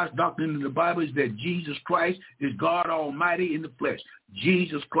of the highest doctrine in the Bible is that Jesus Christ is God Almighty in the flesh.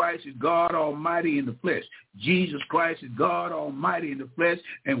 Jesus Christ is God Almighty in the flesh. Jesus Christ is God Almighty in the flesh,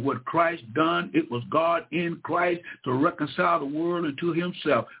 and what Christ done, it was God in Christ to reconcile the world unto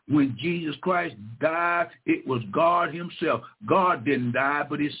himself. When Jesus Christ died, it was God himself. God didn't die,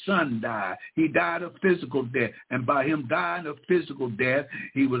 but his son died. He died a physical death, and by him dying a physical death,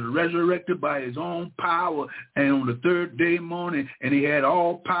 he was resurrected by his own power, and on the third day morning, and he had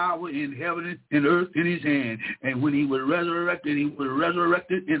all power in heaven and earth in his hand. And when he was resurrected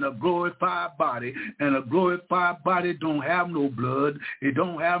in a glorified body, and a glorified body don't have no blood, it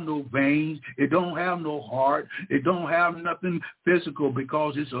don't have no veins, it don't have no heart, it don't have nothing physical,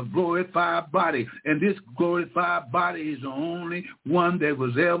 because it's a glorified body. And this glorified body is the only one that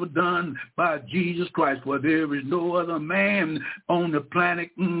was ever done by Jesus Christ, for there is no other man on the planet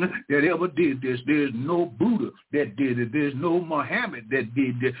that ever did this. There's no Buddha that did it. There's no Muhammad that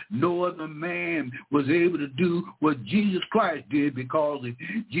did this. No other man was able to do what Jesus Christ did, because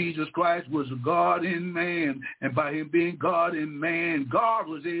Jesus Christ was God in man, and by him being God in man, God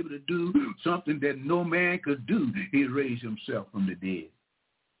was able to do something that no man could do. He raised himself from the dead.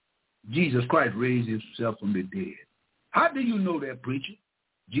 Jesus Christ raised himself from the dead. How do you know that, preacher?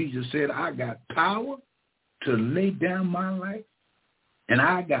 Jesus said, I got power to lay down my life, and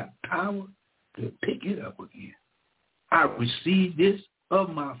I got power to pick it up again. I received this of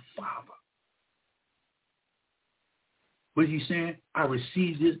my Father. What is he saying? I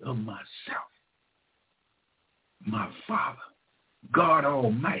received this of myself. My Father, God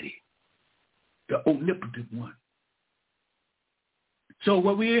Almighty, the omnipotent one. So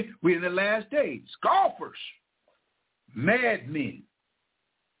what we're in the last days, scoffers, madmen.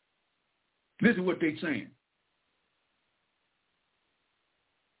 Listen to what they're saying.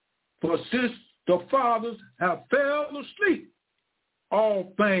 For since the fathers have fell asleep,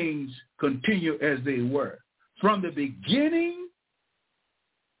 all things continue as they were from the beginning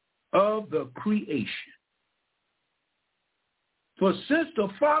of the creation. For since the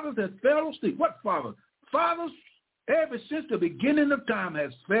fathers have fell asleep, what fathers? Fathers, ever since the beginning of time,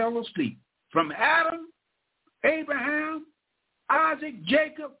 has fell asleep. From Adam, Abraham, Isaac,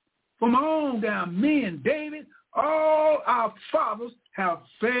 Jacob, from on down, me and David, all our fathers have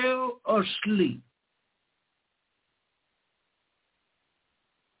fell asleep.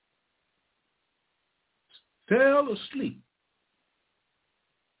 Fell asleep.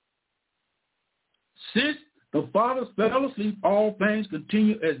 Since the fathers fell asleep, all things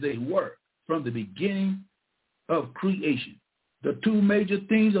continue as they were from the beginning of creation. The two major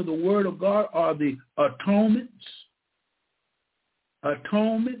things of the Word of God are the atonement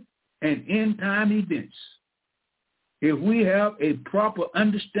and end-time events. If we have a proper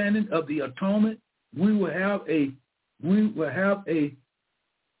understanding of the atonement, we will have a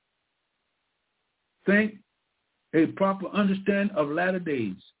proper understanding of latter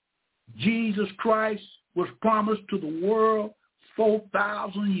days. Jesus Christ was promised to the world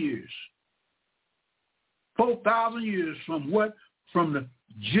 4,000 years. 4,000 years from what? From the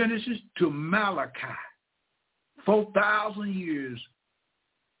Genesis to Malachi. 4,000 years.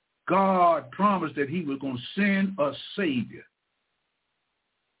 God promised that he was going to send a Savior.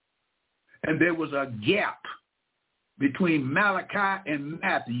 And there was a gap between Malachi and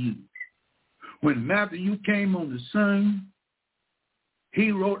Matthew. When Matthew came on the scene,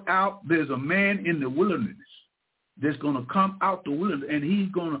 he wrote out, there's a man in the wilderness that's going to come out the wilderness, and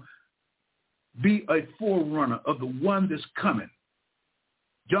he's going to be a forerunner of the one that's coming.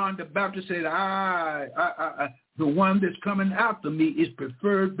 John the Baptist said, the one that's coming after me is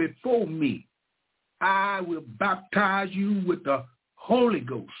preferred before me. I will baptize you with the Holy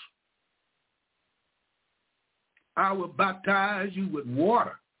Ghost. I will baptize you with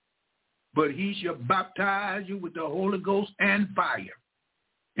water, but he shall baptize you with the Holy Ghost and fire.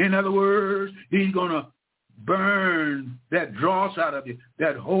 In other words, he's going to burn that dross out of you.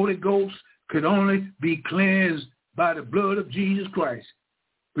 That Holy Ghost could only be cleansed by the blood of Jesus Christ.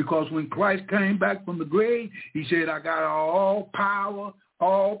 Because when Christ came back from the grave, he said, I got all power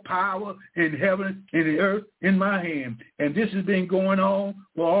in heaven and the earth in my hand. And this has been going on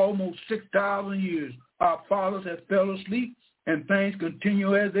for almost 6,000 years. Our fathers have fell asleep, and things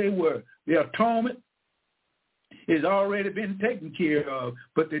continue as they were. The atonement has already been taken care of,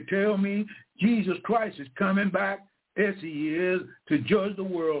 but they tell me Jesus Christ is coming back as he is to judge the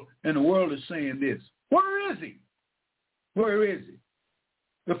world, and the world is saying this. Where is he? Where is he?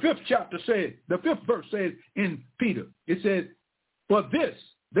 The fifth verse says in Peter, it says, for this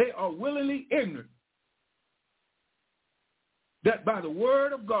they are willingly ignorant, that by the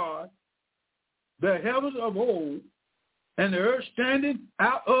word of God, the heavens of old and the earth standing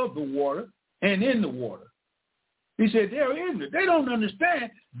out of the water and in the water. He said they're ignorant. They don't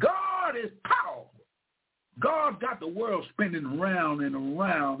understand. God is powerful. God got the world spinning around and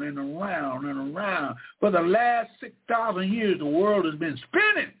around and around and around. For the last 6,000 years, the world has been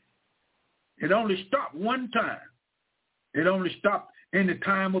spinning. It only stopped one time. It only stopped in the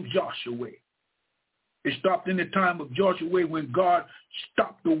time of Joshua. It stopped in the time of Joshua when God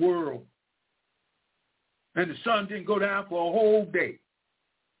stopped the world. And the sun didn't go down for a whole day.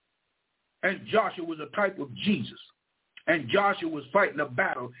 And Joshua was a type of Jesus. And Joshua was fighting a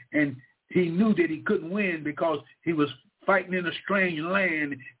battle, and he knew that he couldn't win because he was fighting in a strange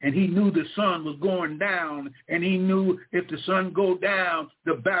land, and he knew the sun was going down, and he knew if the sun go down,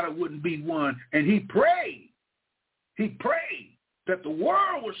 the battle wouldn't be won. And he prayed that the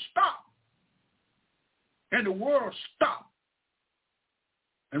world would stop. And the world stopped.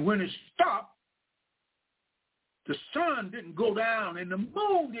 And when it stopped, the sun didn't go down and the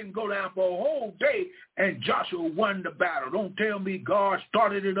moon didn't go down for a whole day, and Joshua won the battle. Don't tell me God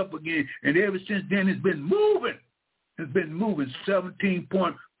started it up again, and ever since then it's been moving. It's been moving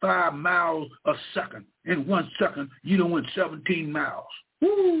 17.5 miles a second. In 1 second, you done went 17 miles.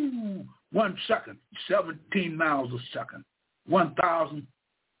 Woo! 1 second, 17 miles a second. 1,000.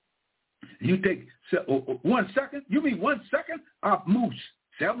 You take 1 second? You mean 1 second? I've moved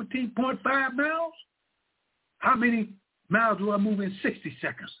 17.5 miles? How many miles do I move in 60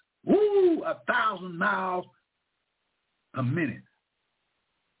 seconds? Woo, 1,000 miles a minute.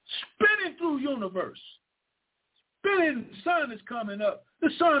 Spinning through universe. Spinning, the sun is coming up.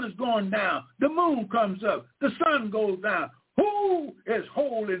 The sun is going down. The moon comes up. The sun goes down. Who is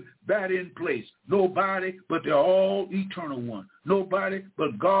holding that in place? Nobody, but they're all eternal one. Nobody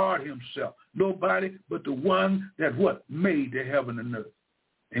but God himself. Nobody but the one that what? Made the heaven and earth.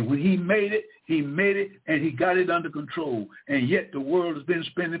 And when he made it, and he got it under control. And yet the world has been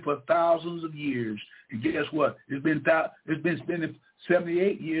spinning for thousands of years. And guess what? It's been spinning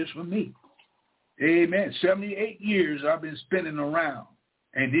 78 years for me. Amen. 78 years I've been spinning around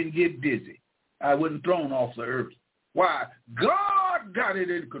and didn't get dizzy. I wasn't thrown off the earth. Why? God got it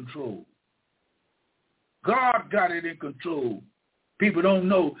in control. God got it in control. People don't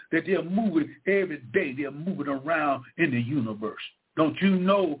know that they're moving every day. They're moving around in the universe. Don't you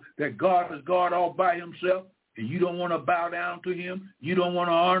know that God is God all by himself? And you don't want to bow down to him. You don't want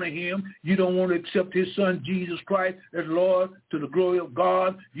to honor him. You don't want to accept his son, Jesus Christ, as Lord to the glory of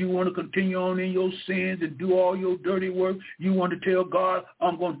God. You want to continue on in your sins and do all your dirty work. You want to tell God,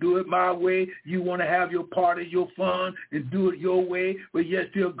 I'm going to do it my way. You want to have your party, your fun, and do it your way. But yet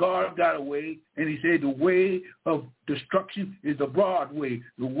still God got a way. And he said the way of destruction is the broad way.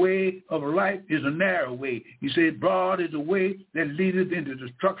 The way of life is a narrow way. He said broad is the way that leadeth into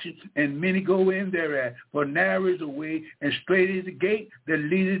destruction, and many go in thereat. For narrow is the way, and straight is the gate that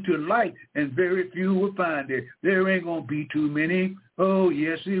leadeth to life, and very few will find it. There ain't going to be too many. Oh,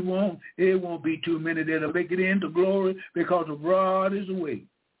 yes, it won't. It won't be too many that'll make it into glory, because the broad is the way.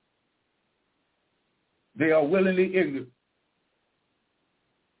 They are willingly ignorant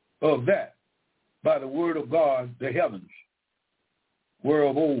of that. By the word of God, the heavens were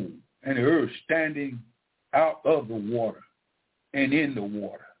of old, and the earth standing out of the water and in the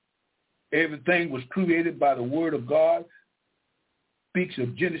water. Everything was created by the word of God. Speaks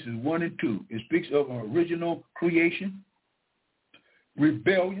of Genesis 1 and 2. It speaks of an original creation,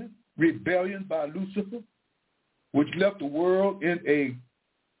 rebellion by Lucifer, which left the world in a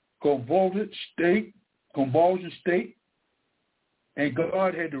convulsion state, and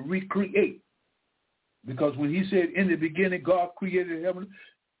God had to recreate. Because when he said in the beginning God created heaven,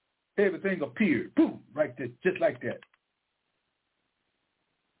 everything appeared. Boom, right there, just like that.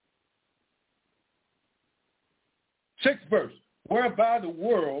 Sixth verse, whereby the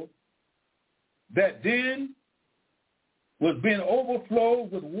world that then was being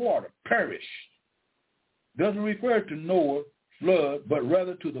overflowed with water perished. Doesn't refer to Noah's flood, but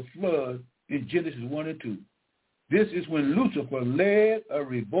rather to the flood in Genesis 1 and 2. This is when Lucifer led a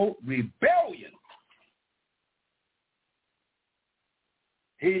rebellion.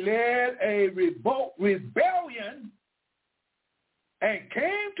 He led a rebellion and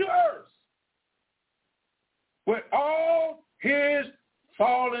came to earth with all his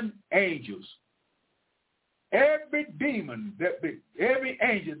fallen angels. Every demon, every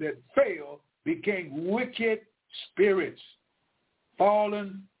angel that fell became wicked spirits,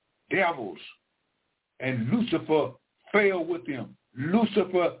 fallen devils. And Lucifer fell with them.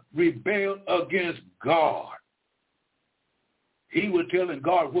 Lucifer rebelled against God. He was telling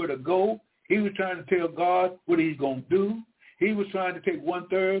God where to go. He was trying to tell God what he's going to do. He was trying to take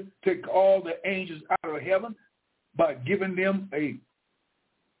 1/3, take all the angels out of heaven by giving them a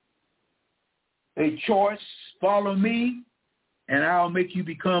a choice. Follow me, and I'll make you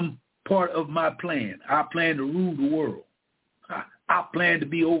become part of my plan. I plan to rule the world. I plan to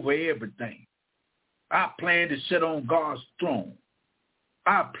be over everything. I plan to sit on God's throne.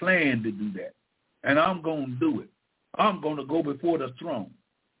 I plan to do that, and I'm going to do it. I'm going to go before the throne.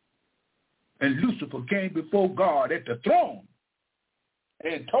 And Lucifer came before God at the throne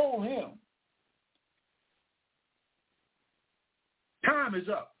and told him, time is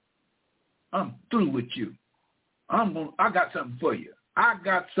up. I'm through with you. I got something for you. I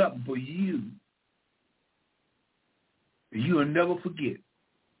got something for you. You'll never forget.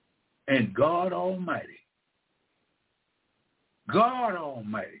 And God Almighty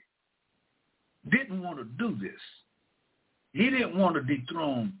didn't want to do this. He didn't want to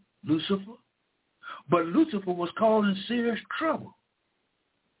dethrone Lucifer. But Lucifer was causing serious trouble.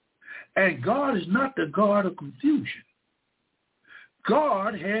 And God is not the God of confusion.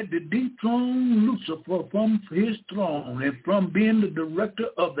 God had to dethrone Lucifer from his throne and from being the director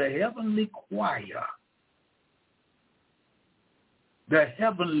of the heavenly choir. The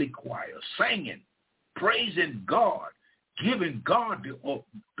heavenly choir, singing, praising God, giving God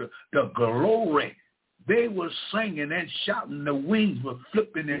the glory. They were singing and shouting. The wings were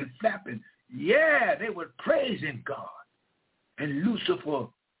flipping and flapping. Yeah, they were praising God. And Lucifer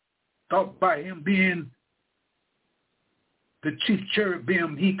thought by him being the chief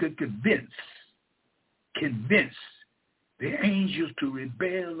cherubim, he could convince the angels to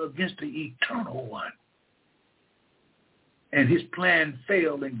rebel against the eternal one. And his plan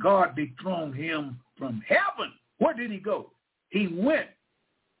failed, and God dethroned him from heaven. Where did he go? He went,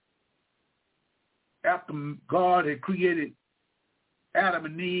 after God had created Adam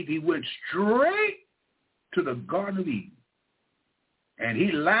and Eve, he went straight to the Garden of Eden. And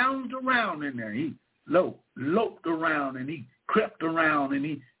he lounged around in there. He loped around, and he crept around, and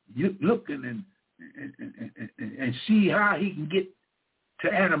he looking and see how he can get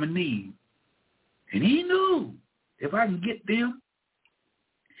to Adam and Eve. And he knew, if I can get them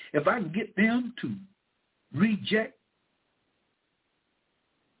to reject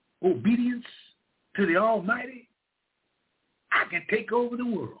obedience to the Almighty, I can take over the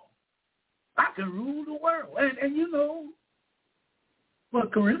world. I can rule the world. And you know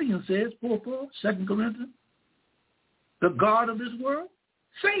what Corinthians says, 4:4, 2 Corinthians, the God of this world.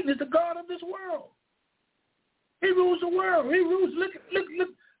 Satan is the God of this world. He rules the world. He rules.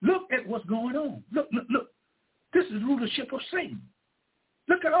 Look at what's going on. Look. This is rulership of Satan.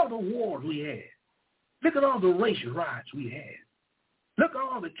 Look at all the wars we had. Look at all the race riots we had. Look at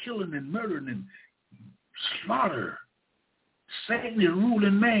all the killing and murdering and slaughter. Satan is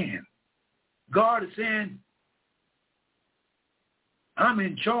ruling man. God is saying, I'm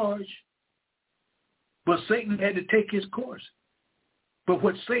in charge. But Satan had to take his course. But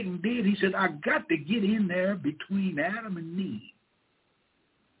what Satan did, he said, I got to get in there between Adam and Eve.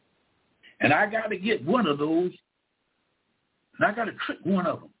 And I got to get one of those, and I got to trick one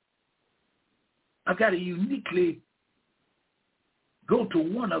of them. I got to uniquely go to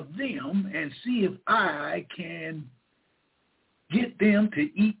one of them and see if I can get them to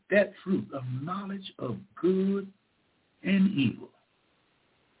eat that fruit of knowledge of good and evil.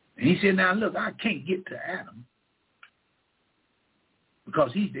 And he said, now look, I can't get to Adam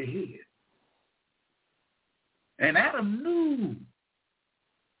because he's the head. And Adam knew.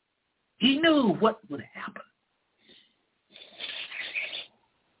 He knew what would happen.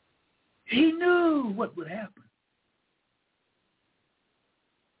 He knew what would happen.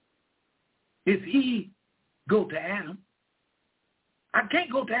 If he go to Adam, I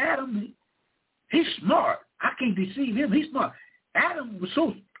can't go to Adam. He's smart. I can't deceive him. He's smart. Adam was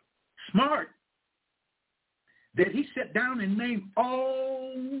so smart that he sat down and named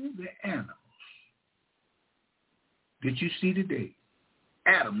all the animals that you see today.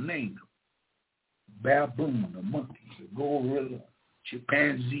 Adam named them. Baboon, the monkey, the gorilla,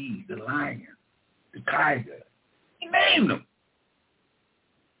 chimpanzee, the lion, the tiger. He named them.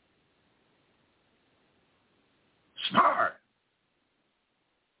 Smart.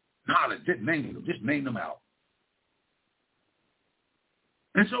 Knowledge, just name them out.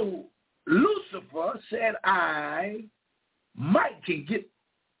 And so Lucifer said, I might can get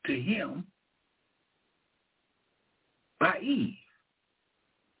to him by Eve.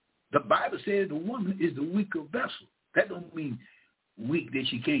 The Bible says the woman is the weaker vessel. That don't mean weak that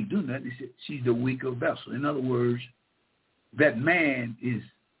she can't do nothing. It said she's the weaker vessel. In other words, that man is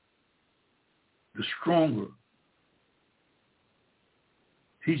the stronger.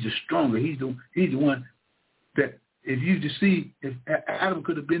 He's the stronger. He's the one that if Adam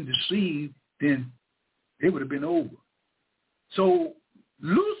could have been deceived, then it would have been over. So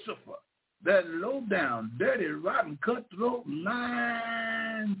Lucifer that low down, dirty, rotten, cutthroat,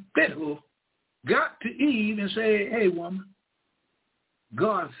 lying, pithole got to Eve and said, hey, woman,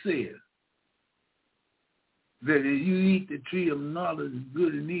 God said that if you eat the tree of knowledge of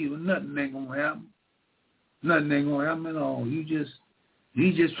good and evil, nothing ain't going to happen. Nothing ain't going to happen at all.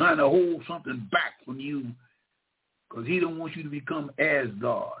 He's just trying to hold something back from you because he don't want you to become as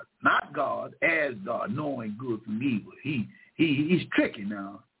God. Not God, as God, knowing good from evil. He's tricky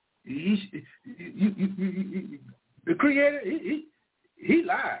now. The Creator, he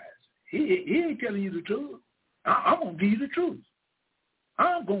lies. He ain't telling you the truth. I'm going to give you the truth.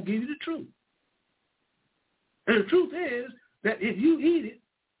 I'm going to give you the truth. And the truth is that if you eat it,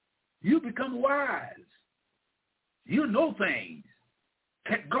 you become wise. You know things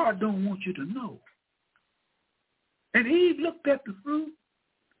that God don't want you to know. And Eve looked at the fruit.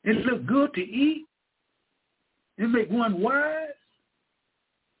 It looked good to eat. It make one wise.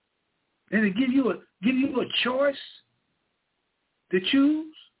 And it give you a choice to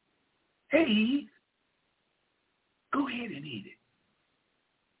choose. Hey, Eve, go ahead and eat it.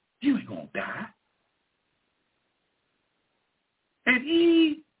 You ain't going to die. And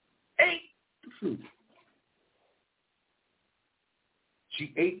Eve ate the fruit.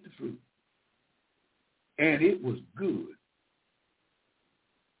 She ate the fruit. And it was good.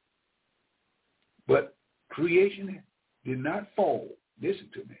 But creation did not fall. Listen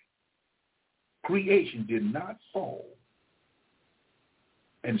to me. Creation did not fall.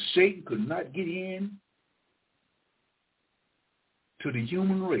 And Satan could not get in to the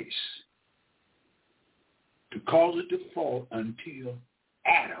human race to cause it to fall until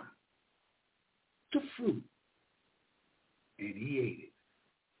Adam took fruit and he ate it.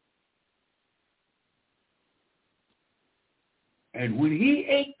 And when he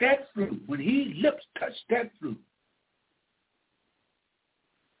ate that fruit, when his lips touched that fruit,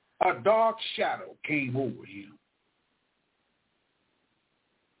 a dark shadow came over him.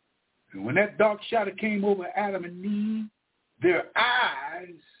 And when that dark shadow came over Adam and Eve, their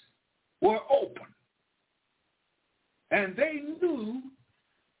eyes were open. And they knew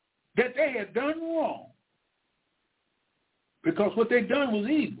that they had done wrong. Because what they done was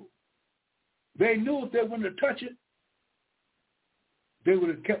evil. They knew if they wouldn't have touched it, they would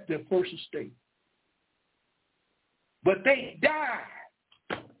have kept their first estate. But they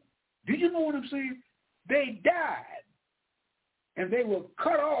died. Do you know what I'm saying? They died. And they were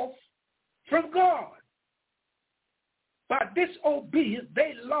cut off from God. By disobedience,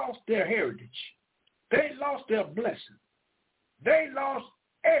 they lost their heritage. They lost their blessing. They lost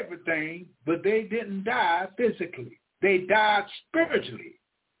everything, but they didn't die physically. They died spiritually.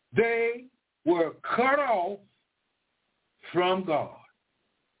 They were cut off from God.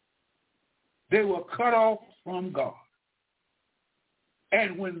 They were cut off from God.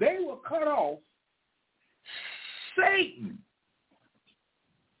 And when they were cut off, Satan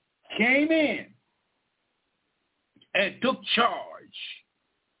came in and took charge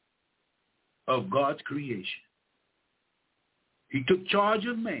of God's creation. He took charge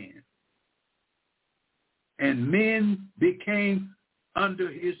of man. And men became under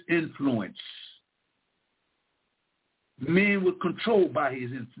his influence. Men were controlled by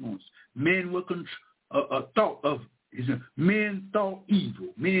his influence. Men were thought of his. Men thought evil.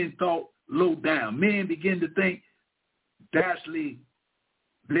 Men thought low down. Men began to think dastardly.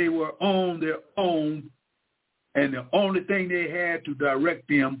 They were on their own, and the only thing they had to direct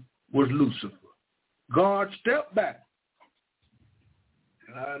them was Lucifer. God stepped back.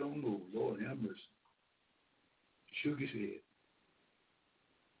 And I don't know, Lord have mercy. Shook his head.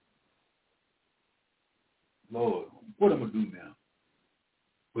 Lord, what am I going to do now?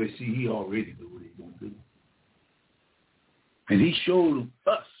 Well, see, he already knew what he's going to do. And he showed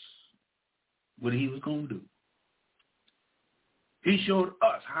us what he was going to do. He showed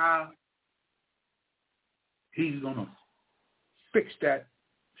us how he's going to fix that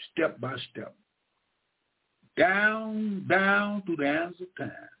step by step. Down through the hands of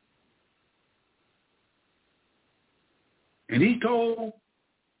time. And he told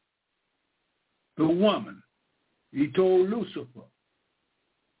the woman, he told Lucifer,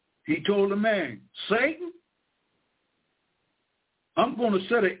 he told the man, Satan, I'm going to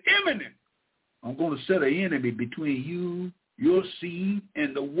set an enemy between you, your seed,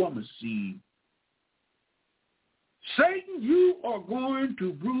 and the woman's seed. Satan, you are going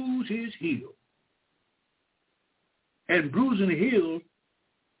to bruise his heel. And bruising the heel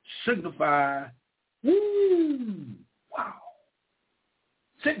signify, wow,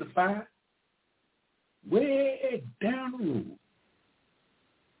 signify way down the road.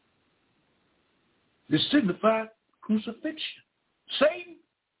 It signified crucifixion. Satan,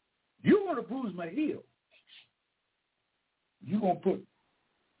 You're going to bruise my heel. You're going to put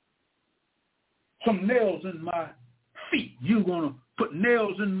some nails in my feet. You're going to put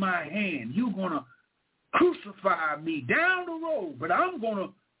nails in my hand. You're going to crucify me down the road, but I'm going to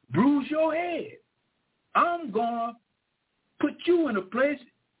bruise your head. I'm going to put you in a place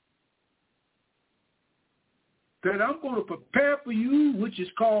that I'm going to prepare for you, which is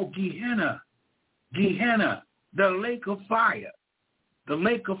called Gehenna. Gehenna, the lake of fire. The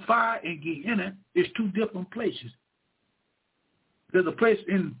lake of fire and Gehenna is two different places. There's a place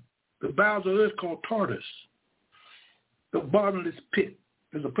in the bowels of earth called Tartarus, the bottomless pit.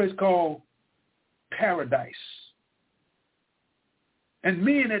 There's a place called paradise. And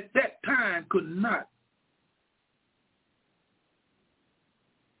men at that time could not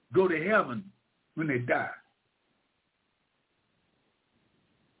go to heaven when they died.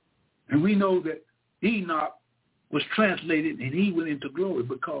 And we know that Enoch was translated and he went into glory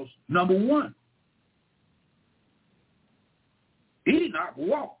because, number one, Enoch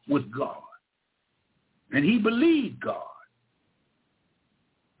walked with God and he believed God.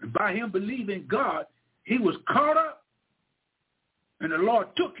 And by him believing God, he was caught up and the Lord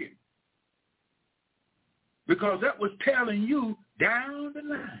took him. Because that was telling you down the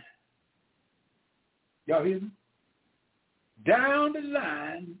line. Y'all hear me? Down the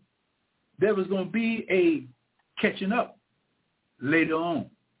line, there was going to be a catching up later on.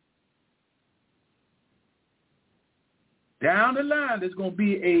 Down the line, there's going to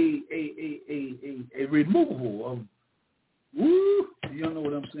be a removal of, you don't know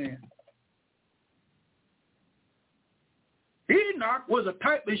what I'm saying. Enoch was a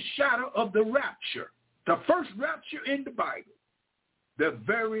type and shadow of the rapture, the first rapture in the Bible, the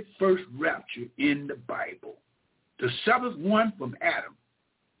very first rapture in the Bible, the seventh one from Adam.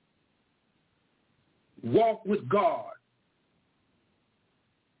 Walk with God.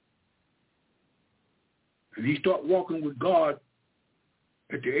 And he started walking with God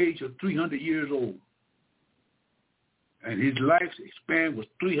at the age of 300 years old. And his lifespan was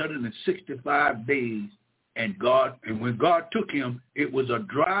 365 days. And when God took him, it was a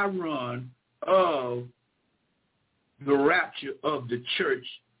dry run of the rapture of the church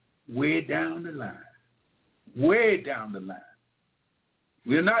way down the line. Way down the line.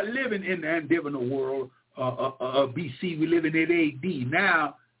 We're not living in the Andivinal world of BC. We're living in AD.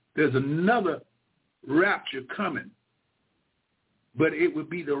 Now there's another rapture coming, but it would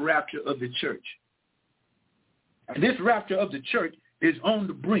be the rapture of the church. And this rapture of the church is on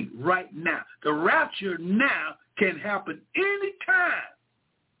the brink right now. The rapture now can happen any time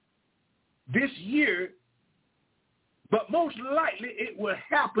this year, but most likely it will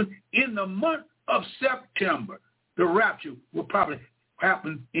happen in the month of September. The rapture will probably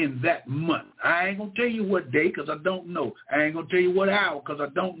happen in that month. I ain't going to tell you what day because I don't know. I ain't going to tell you what hour because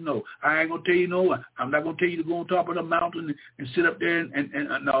I don't know. I ain't going to tell you I'm not going to tell you to go on top of the mountain and sit up there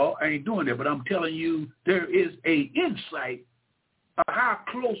and no, I ain't doing that. But I'm telling you there is a insight of how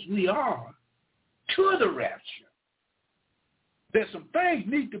close we are to the rapture. There's some things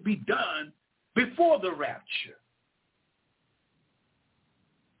need to be done before the rapture.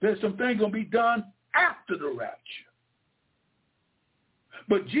 There's some things going to be done after the rapture.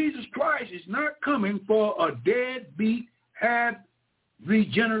 But Jesus Christ is not coming for a deadbeat, half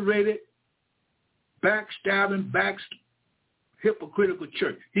regenerated, backstabbing, hypocritical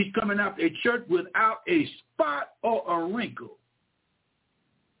church. He's coming after a church without a spot or a wrinkle.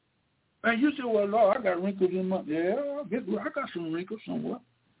 And you say, well, Lord, I got wrinkles in my, I got some wrinkles somewhere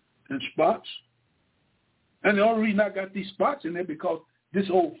and spots. And the only reason I got these spots in there because this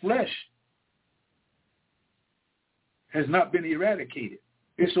old flesh has not been eradicated.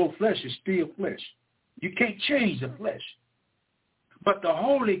 This old flesh is still flesh. You can't change the flesh. But the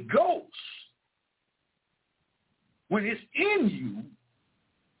Holy Ghost, when it's in you,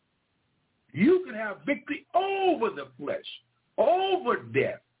 you can have victory over the flesh, over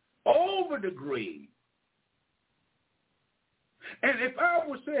death, over the grave. And if I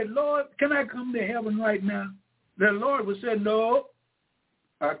would say, Lord, can I come to heaven right now? The Lord would say, no,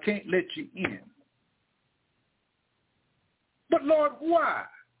 I can't let you in. But Lord, why?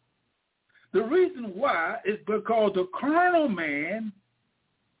 The reason why is because the carnal man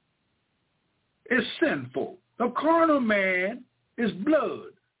is sinful. The carnal man is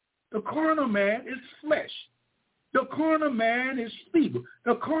blood. The carnal man is flesh. The carnal man is feeble.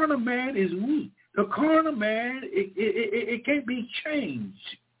 The carnal man is weak. The carnal man, it can't be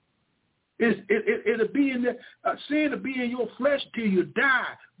changed. It'll be in the sin will be in your flesh till you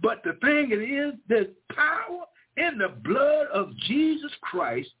die. But the thing it is, there's power in the blood of Jesus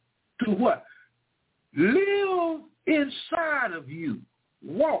Christ to what? Live inside of you.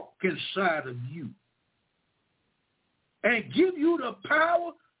 walk inside of you and give you the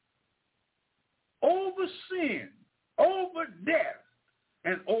power over sin, over death,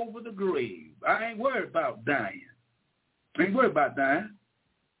 and over the grave. I ain't worried about dying. I ain't worried about dying.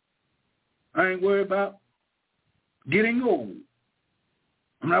 I ain't worried about getting old.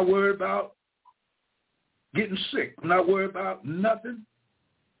 I'm not worried about getting sick. I'm not worried about nothing.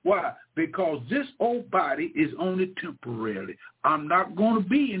 Why? Because this old body is only temporarily. I'm not going to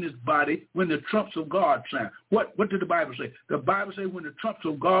be in this body when the trumps of God sound. What did the Bible say? The Bible says when the trumps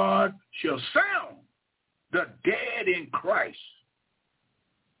of God shall sound, the dead in Christ.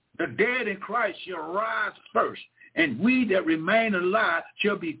 The dead in Christ shall rise first, and we that remain alive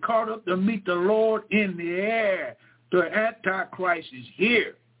shall be caught up to meet the Lord in the air. The Antichrist is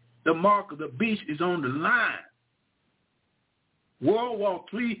here. The mark of the beast is on the line. World War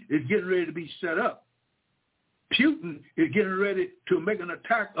III is getting ready to be set up. Putin is getting ready to make an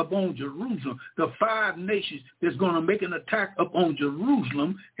attack upon Jerusalem. The 5 nations that's going to make an attack upon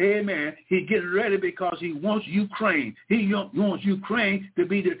Jerusalem, amen, he's getting ready because he wants Ukraine. He wants Ukraine to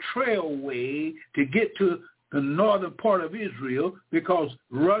be the trailway to get to the northern part of Israel because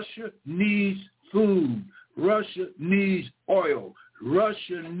Russia needs food. Russia needs oil.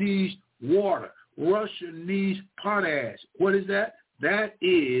 Russia needs water. Russia needs potash. What is that? That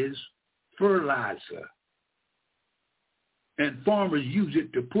is fertilizer. And farmers use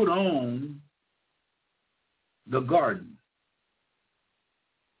it to put on the garden.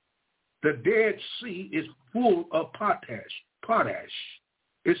 The Dead Sea is full of potash.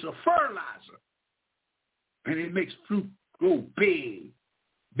 It's a fertilizer. And it makes fruit grow big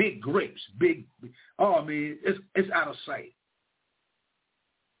grapes, it's out of sight.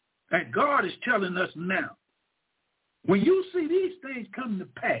 And God is telling us now, when you see these things come to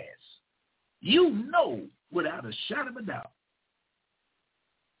pass, you know without a shadow of a doubt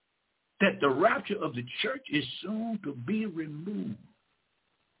that the rapture of the church is soon to be removed.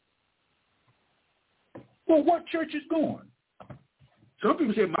 Well, what church is going? Some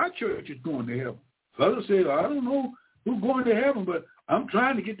people say, my church is going to heaven. Others say, I don't know who's going to heaven, but I'm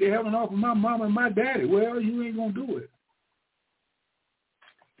trying to get to heaven off of my mama and my daddy. Well, you ain't going to do it.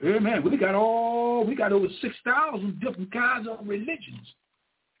 Amen. We got over 6,000 different kinds of religions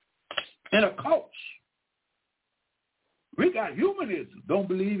and occults. We got humanism, don't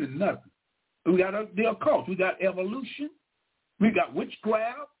believe in nothing. We got the occult. We got evolution. We got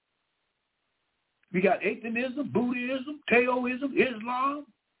witchcraft. We got atheism, Buddhism, Taoism, Islam.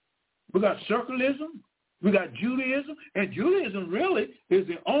 We got circleism. We got Judaism. And Judaism really is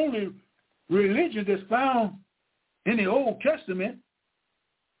the only religion that's found in the Old Testament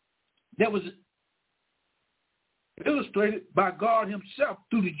that was illustrated by God himself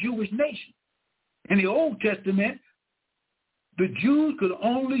through the Jewish nation. In the Old Testament, the Jews could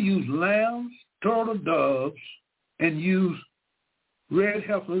only use lambs, turtle doves, and use red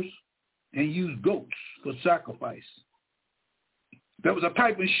heifers, and use goats for sacrifice. There was a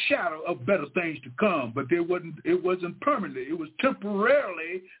type and shadow of better things to come, but it wasn't permanently. It was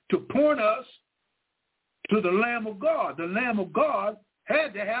temporarily to point us to the Lamb of God. The Lamb of God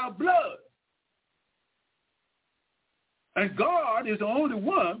had to have blood. And God is the only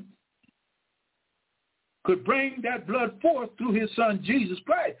one could bring that blood forth through his son Jesus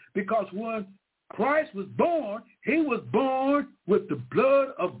Christ. Because when Christ was born, he was born with the blood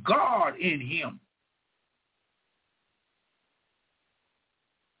of God in him.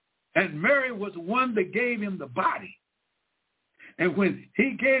 And Mary was the one that gave him the body. And when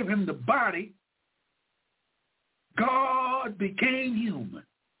he gave him the body, God became human.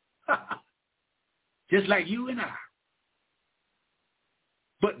 Just like you and I.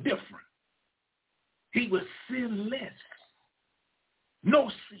 But different. He was sinless. No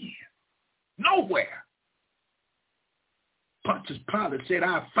sin. Nowhere. Pontius Pilate said,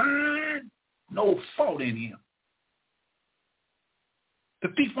 I find no fault in him. The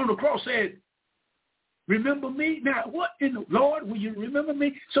thief on the cross said, remember me? Now, what in the Lord, will you remember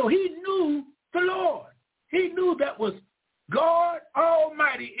me? So he knew the Lord. He knew that was God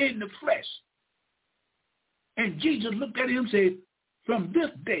Almighty in the flesh. And Jesus looked at him and said, from this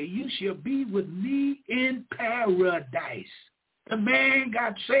day you shall be with me in paradise. The man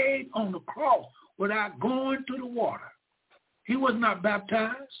got saved on the cross without going to the water. He was not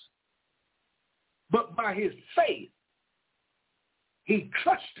baptized, but by his faith, he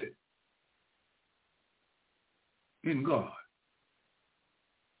trusted in God.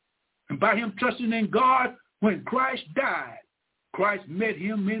 And by him trusting in God, when Christ died, Christ met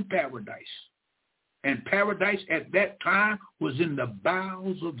him in paradise. And paradise at that time was in the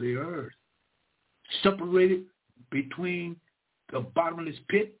bowels of the earth, separated between the bottomless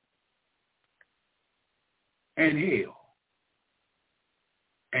pit, and hell.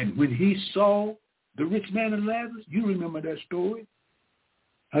 And when he saw the rich man and Lazarus, you remember that story,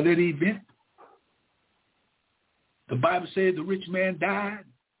 how that event. The Bible says the rich man died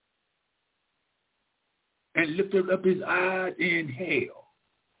and lifted up his eyes in hell.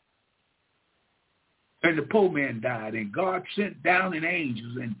 And the poor man died, and God sent down an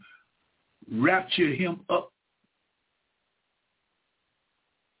angels and raptured him up.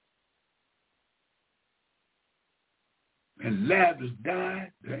 And Lazarus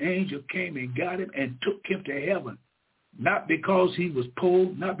died. The angel came and got him and took him to heaven. Not because he was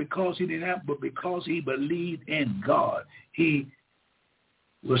poor, not because he didn't have, but because he believed in God. He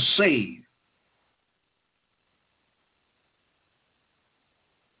was saved.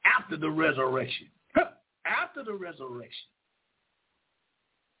 After the resurrection. After the resurrection.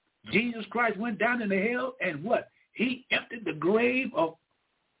 Jesus Christ went down into hell, and what? He emptied the grave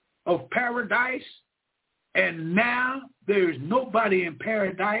of paradise, and now there is nobody in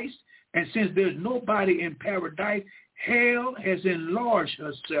paradise. And since there's nobody in paradise, hell has enlarged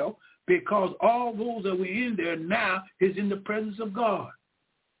herself, because all those that were in there now is in the presence of God.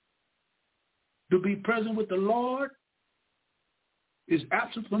 To be present with the Lord is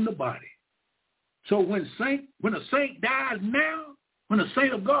absent from the body. So when a saint dies now, when a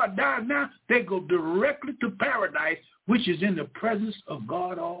saint of God dies now, they go directly to paradise, which is in the presence of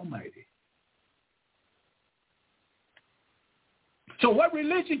God Almighty. So what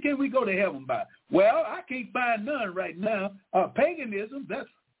religion can we go to heaven by? Well, I can't find none right now. Paganism, that's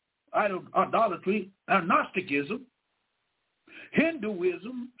idolatry, Gnosticism,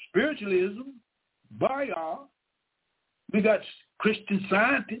 Hinduism, spiritualism, Baal. We got Christian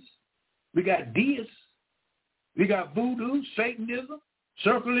Scientists. We got deists. We got voodoo, Satanism,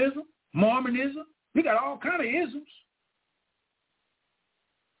 circleism, Mormonism. We got all kind of isms.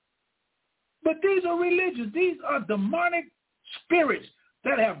 But these are religions. These are demonic spirits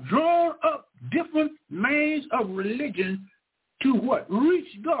that have drawn up different names of religion to what?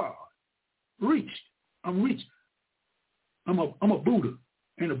 Reach God. Reach. I'm reached. I'm a Buddha.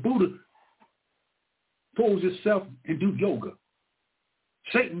 And a Buddha folds itself and do yoga.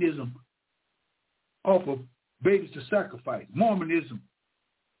 Satanism offer babies to sacrifice. Mormonism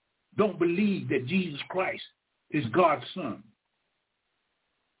don't believe that Jesus Christ is God's son.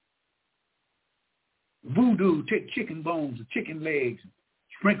 Voodoo take chicken bones and chicken legs and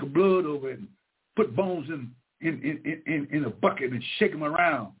sprinkle blood over it and put bones in a bucket and shake them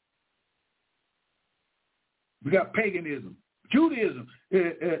around. We got paganism. Judaism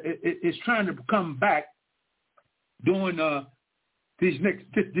is trying to come back during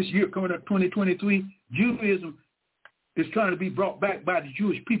this year coming up, 2023. Judaism is trying to be brought back by the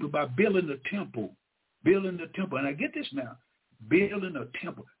Jewish people by building the temple. Building the temple. And I get this now. Building a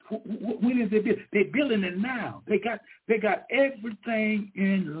temple. When is they build? They're building it now. They got everything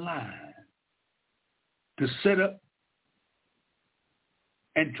in line to set up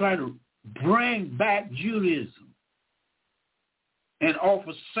and try to bring back Judaism and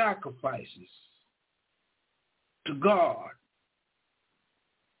offer sacrifices to God.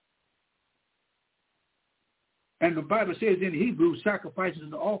 And the Bible says in Hebrew, sacrifices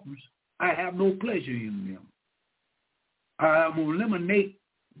and offerings, I have no pleasure in them. I'm going to eliminate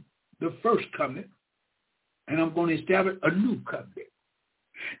the first covenant, and I'm going to establish a new covenant.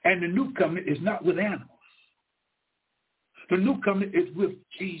 And the new covenant is not with animals. The new covenant is with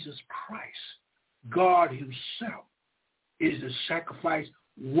Jesus Christ. God himself is the sacrifice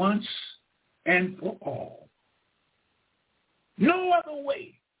once and for all. No other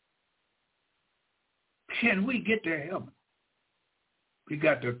way can we get to heaven. We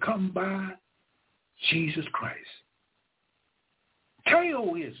got to come by Jesus Christ.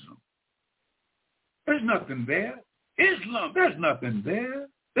 Taoism, there's nothing there. Islam, there's nothing there.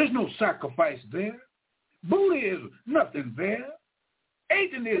 There's no sacrifice there. Buddhism, nothing there.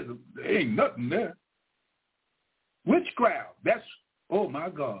 Atheism, there ain't nothing there. Witchcraft, that's, oh my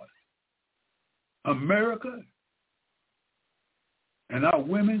God. America and our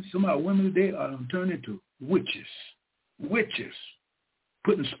women, some of our women today are turned into witches. Witches,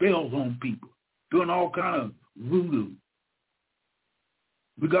 putting spells on people, doing all kind of voodoo.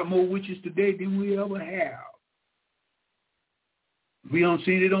 We got more witches today than we ever have. We don't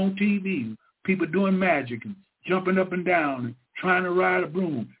see it on TV. People doing magic and jumping up and down and trying to ride a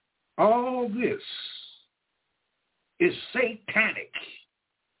broom. All this is satanic,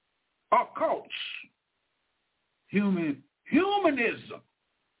 occult, humanism,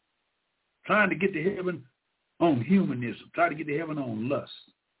 trying to get to heaven on humanism, trying to get to heaven on lust.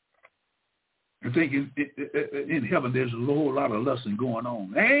 and think in heaven there's a whole lot of lusting going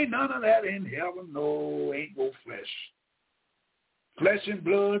on. Ain't none of that in heaven. No, ain't no flesh. Flesh and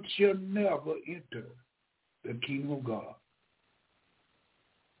blood shall never enter the kingdom of God.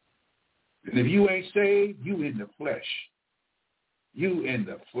 And if you ain't saved, you in the flesh. You in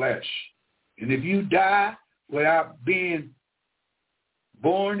the flesh. And if you die without being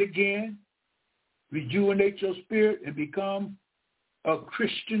born again, rejuvenate your spirit and become a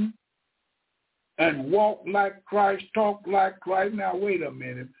Christian and walk like Christ, talk like Christ. Now, wait a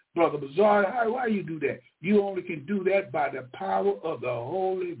minute, Brother Bazaar, why you do that? You only can do that by the power of the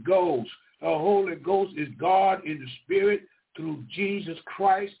Holy Ghost. The Holy Ghost is God in the spirit through Jesus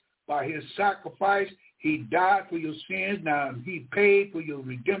Christ by his sacrifice. He died for your sins. Now, he paid for your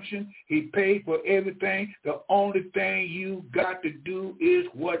redemption. He paid for everything. The only thing you got to do is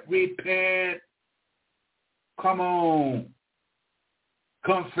what? Repent. Come on.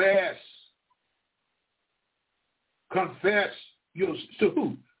 Confess. Confess your to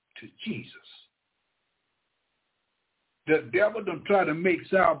who? To Jesus. The devil done try to make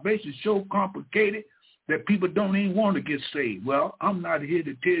salvation so complicated that people don't even want to get saved. Well, I'm not here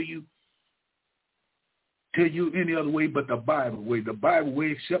to tell you any other way but the Bible way. The Bible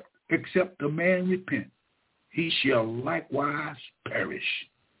way, except the man repent, he shall likewise perish.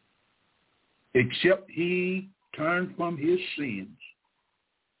 Except he turn from his sins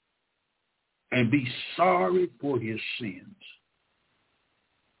and be sorry for his sins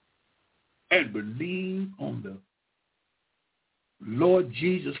and believe on the Lord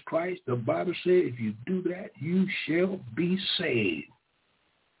Jesus Christ. The Bible says if you do that, you shall be saved.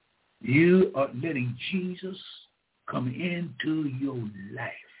 You are letting Jesus come into your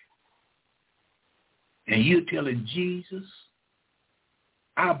life. And you're telling Jesus,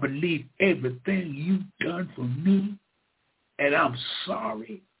 I believe everything you've done for me, and I'm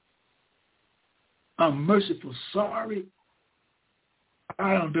sorry. I'm merciful sorry.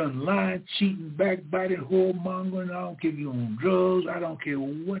 I done lying, cheating, backbiting, whoremongering. I don't care if you're on drugs. I don't care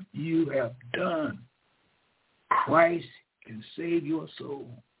what you have done. Christ can save your soul.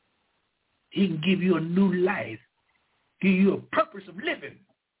 He can give you a new life, give you a purpose of living.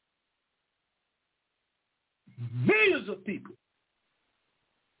 Millions of people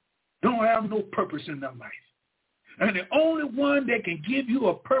don't have no purpose in their life. And the only one that can give you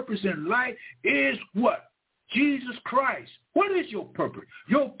a purpose in life is what? Jesus Christ. What is your purpose?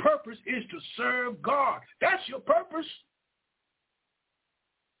 Your purpose is to serve God. That's your purpose.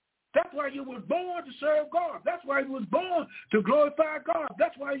 That's why you were born to serve God. That's why you was born to glorify God.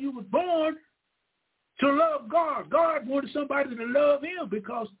 That's why you was born to love God. God wanted somebody to love him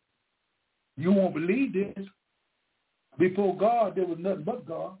because you won't believe this. Before God, there was nothing but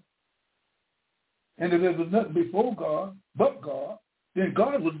God. And if there was nothing before God but God, then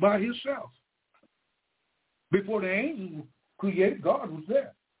God was by himself. Before the angels were created, God was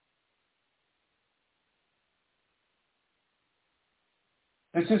there.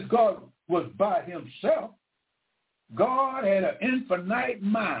 And since God was by himself, God had an infinite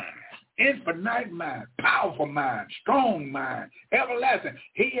mind, powerful mind, strong mind, everlasting.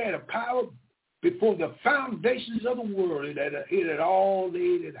 He had a power before the foundations of the world. It had all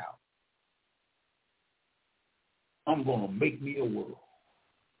laid it out. I'm going to make me a world.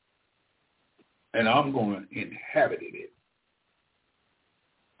 And I'm going to inhabit it.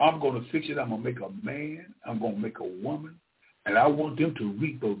 I'm going to fix it. I'm going to make a man. I'm going to make a woman. And I want them to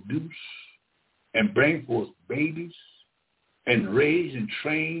reproduce and bring forth babies and raise and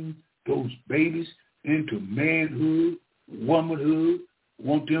train those babies into manhood, womanhood.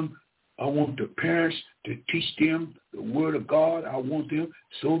 I want the parents to teach them the word of God. I want them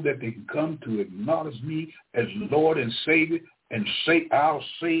so that they can come to acknowledge me as Lord and Savior, and say I'll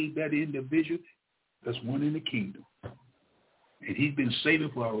save that individual. That's one in the kingdom. And he's been saving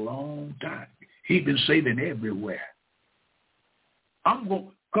for a long time. He's been saving everywhere.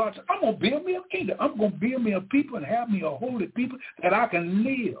 God said, I'm going to build me a kingdom. I'm going to build me a people and have me a holy people that I can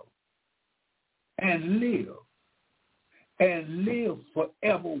live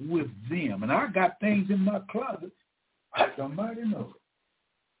forever with them. And I got things in my closet. Somebody knows.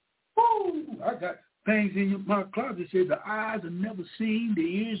 Woo! I got things in my closet that say the eyes have never seen, the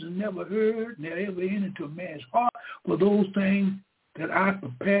ears have never heard, and they ever entered into a man's heart for those things that I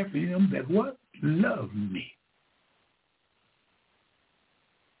prepare for him that what? Love me.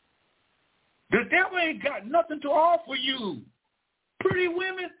 The devil ain't got nothing to offer you. Pretty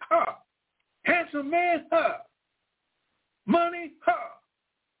women, huh? Handsome man, huh? Money, huh?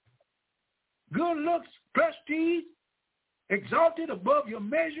 Good looks, prestige, exalted above your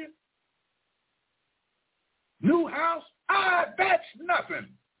measure. New house, that's nothing.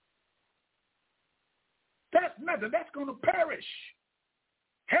 nothing. That's going to perish.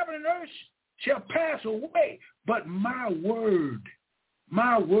 Heaven and earth shall pass away, but my word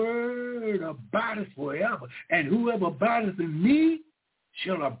abideth forever. And whoever abideth in me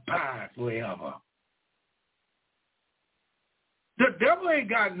shall abide forever. The devil ain't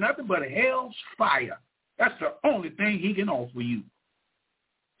got nothing but hell's fire. That's the only thing he can offer you.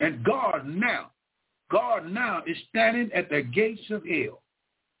 And God now is standing at the gates of hell.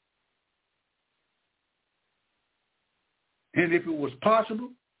 And if it was possible,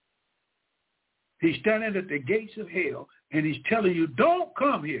 he's standing at the gates of hell, and he's telling you, don't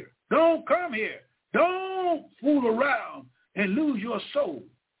come here. Don't come here. Don't fool around and lose your soul.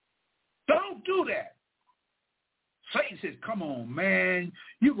 Don't do that. Satan says, come on, man.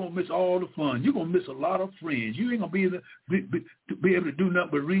 You're going to miss all the fun. You're going to miss a lot of friends. You ain't going to be able to do nothing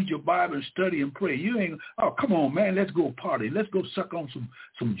but read your Bible and study and pray. You ain't, oh, come on, man. Let's go party. Let's go suck on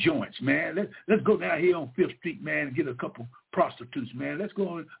some joints, man. Let's go down here on 5th Street, man, and get a couple prostitutes, man. Let's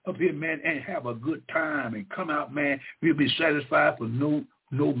go up here, man, and have a good time and come out, man. We'll be satisfied for no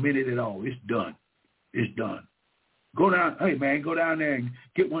minute at all. It's done. It's done. Go down, hey man, go down there and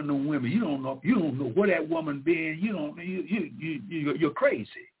get one of them women. You don't know where that woman been. You're crazy.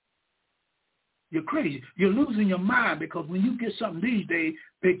 You're crazy. You're losing your mind because when you get something these days,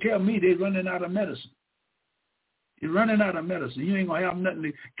 they tell me they're running out of medicine. You're running out of medicine. You ain't gonna have nothing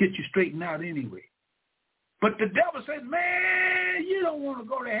to get you straightened out anyway. But the devil says, man, you don't want to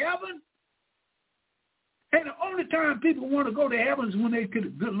go to heaven. And the only time people want to go to heaven is when they get a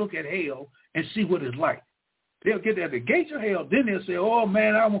good look at hell and see what it's like. They'll get at the gates of hell. Then they'll say, oh,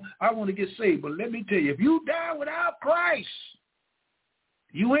 man, I want to get saved. But let me tell you, if you die without Christ,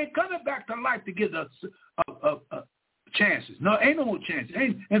 you ain't coming back to life to get chances. No, ain't no more chances.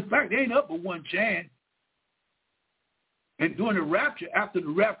 In fact, there ain't up but one chance. And during the rapture, after the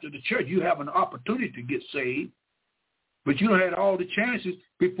rapture of the church, you have an opportunity to get saved. But you don't have all the chances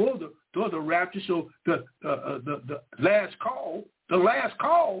before the rapture. So the last call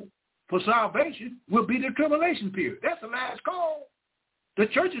for salvation will be the tribulation period. That's the last call. The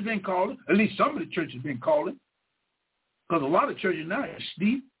church has been calling, at least some of the churches have been calling, because a lot of churches now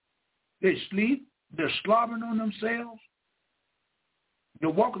sleep. They sleep. They're slobbering on themselves. They're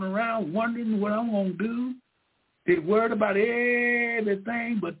walking around wondering what I'm going to do. They're worried about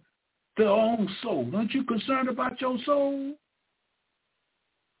everything but their own soul. Aren't you concerned about your soul?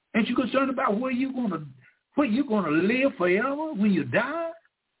 Ain't you concerned about where you're going to live forever when you die?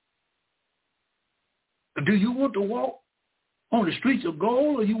 Do you want to walk on the streets of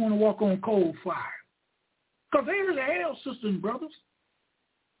gold or you want to walk on cold fire? Because there is a hell, sisters and brothers.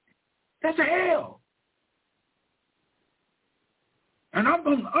 That's a hell. And I'm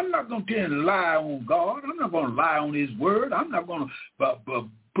not going to tell you to lie on God. I'm not going to lie on his word. I'm not going to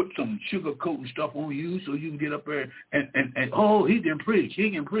put some sugar coating stuff on you so you can get up there and oh, he can preach.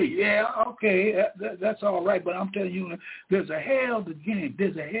 He can preach. Yeah, okay, that's all right. But I'm telling you, there's a hell to gain.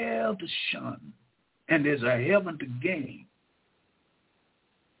 There's a hell to shun. And there's a heaven to gain.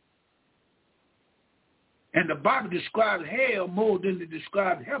 And the Bible describes hell more than it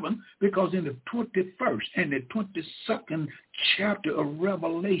describes heaven, because in the 21st and the 22nd chapter of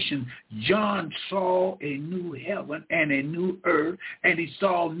Revelation, John saw a new heaven and a new earth, and he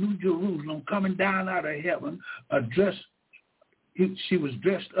saw New Jerusalem coming down out of heaven, she was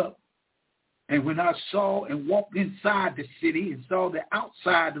dressed up. And when I saw and walked inside the city and saw the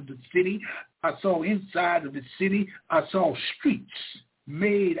outside of the city, I saw inside of the city, I saw streets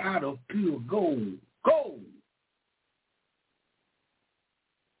made out of pure gold.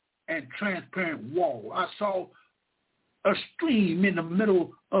 And transparent wall. I saw a stream in the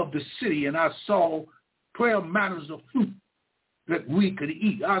middle of the city, and I saw 12 manners of fruit that we could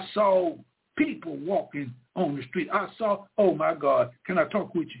eat. I saw people walking on the street. I saw, oh my God, can I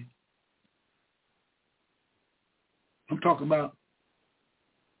talk with you? I'm talking about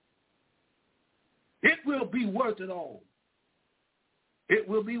it will be worth it all. It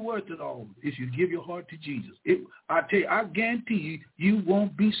will be worth it all if you give your heart to Jesus. I tell you, I guarantee you, you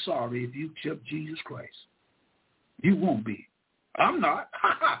won't be sorry if you accept Jesus Christ. You won't be. I'm not.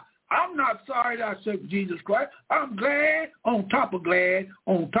 I'm not sorry that I accept Jesus Christ. I'm glad, on top of glad,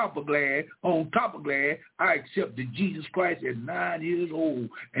 on top of glad, on top of glad, I accepted Jesus Christ at 9 years old.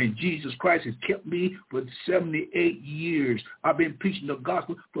 And Jesus Christ has kept me for 78 years. I've been preaching the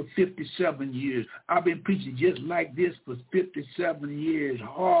gospel for 57 years. I've been preaching just like this for 57 years.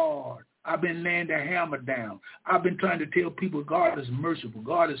 Hard, I've been laying the hammer down. I've been trying to tell people God is merciful.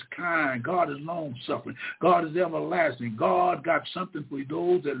 God is kind. God is long-suffering. God is everlasting. God got something for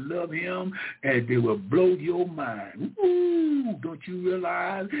those that love him, and they will blow your mind. Ooh, don't you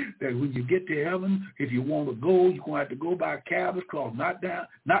realize that when you get to heaven, if you want to go, you're going to have to go by Calvary's cross,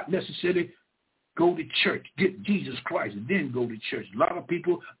 not necessarily go to church, get Jesus Christ, and then go to church. A lot of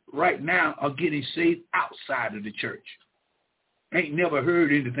people right now are getting saved outside of the church. Ain't never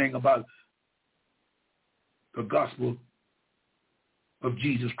heard anything about the gospel of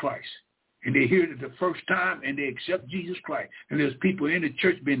Jesus Christ. And they hear it the first time, and they accept Jesus Christ. And there's people in the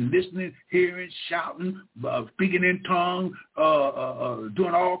church been listening, hearing, shouting, speaking in tongues,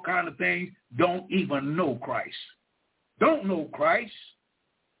 doing all kind of things, don't even know Christ. Don't know Christ.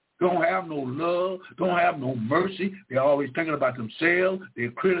 Don't have no love, don't have no mercy. They're always thinking about themselves. They're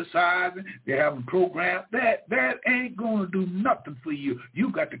criticizing. They're having programs. That ain't going to do nothing for you.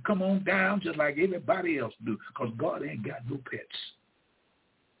 You got to come on down just like everybody else do, because God ain't got no pets.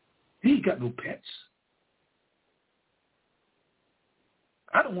 He ain't got no pets.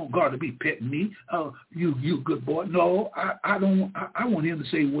 I don't want God to be petting me. You good boy. No, I don't. I want him to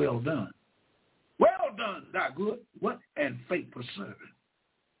say, well done. Well done, thy good and faithful servant.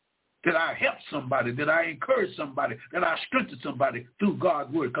 That I help somebody, that I encourage somebody, that I strengthen somebody through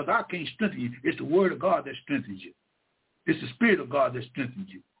God's word. Because I can't strengthen you. It's the word of God that strengthens you. It's the spirit of God that strengthens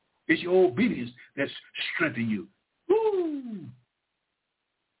you. It's your obedience that strengthens you. Woo!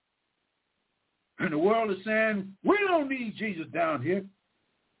 And the world is saying, we don't need Jesus down here.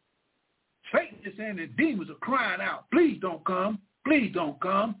 Satan is saying the demons are crying out, please don't come, please don't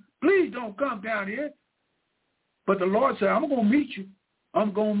come, please don't come down here. But the Lord said, I'm going to meet you.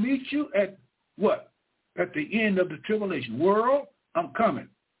 I'm going to meet you at what? At the end of the tribulation. World, I'm coming.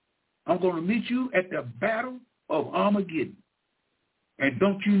 I'm going to meet you at the battle of Armageddon. And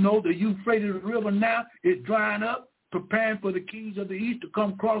don't you know the Euphrates River now is drying up, preparing for the kings of the east to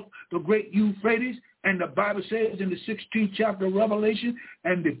come across the great Euphrates? And the Bible says in the 16th chapter of Revelation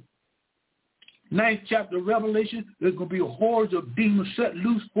and the 9th chapter of Revelation, there's going to be hordes of demons set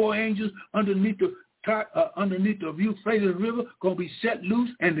loose, 4 angels underneath the Euphrates River, going to be set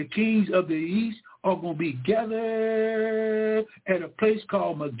loose, and the kings of the east are going to be gathered at a place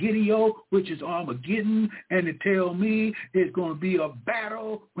called Megiddo, which is Armageddon, and they tell me it's going to be a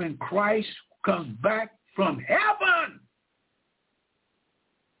battle when Christ comes back from heaven.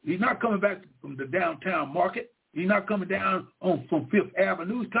 He's not coming back from the downtown market. He's not coming down from Fifth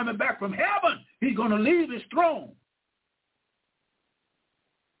Avenue. He's coming back from heaven. He's going to leave his throne.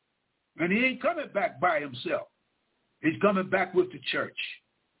 And he ain't coming back by himself. He's coming back with the church.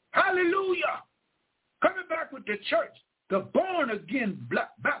 Hallelujah. Coming back with the church, the born-again,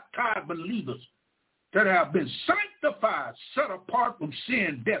 baptized believers that have been sanctified, set apart from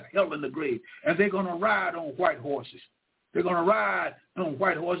sin, death, hell, and the grave. And they're going to ride on white horses. They're going to ride on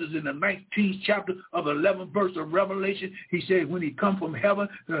white horses in the 19th chapter of the 11th verse of Revelation. He said when he come from heaven,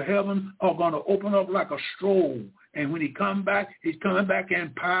 the heavens are going to open up like a scroll. And when he come back, he's coming back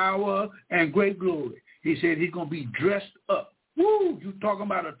in power and great glory. He said he's going to be dressed up. Woo! You talking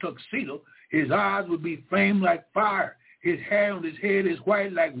about a tuxedo. His eyes will be flamed like fire. His hair on his head is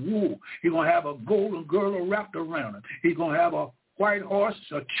white like wool. He's going to have a golden girdle wrapped around him. He's going to have a white horse,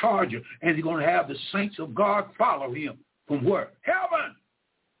 a charger, and he's going to have the saints of God follow him. From where? Heaven.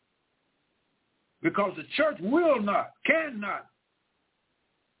 Because the church will not, cannot,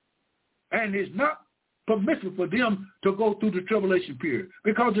 and is not permissible for them to go through the tribulation period.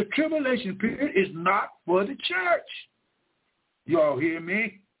 Because the tribulation period is not for the church. Y'all hear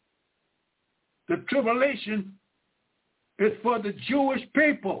me? The tribulation is for the Jewish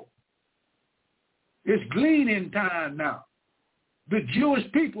people. It's gleaning time now. The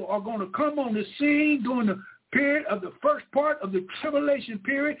Jewish people are going to come on the scene during the period of the first part of the tribulation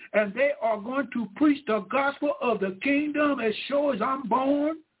period, and they are going to preach the gospel of the kingdom as sure as I'm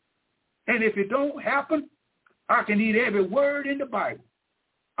born. And if it don't happen, I can eat every word in the Bible.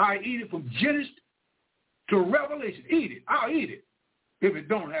 I eat it from Genesis to Revelation. Eat it. I'll eat it if it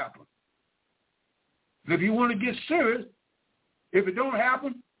don't happen. And if you want to get serious, if it don't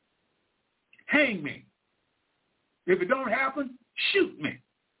happen, hang me. If it don't happen, shoot me.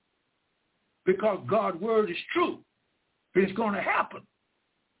 Because God's word is true. It's going to happen.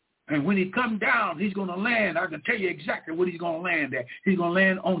 And when he comes down, he's going to land. I can tell you exactly what he's going to land at. He's going to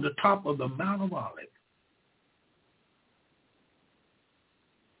land on the top of the Mount of Olives.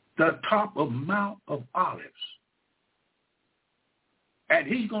 The top of Mount of Olives. And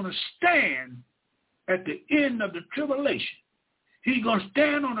he's going to stand at the end of the tribulation. He's going to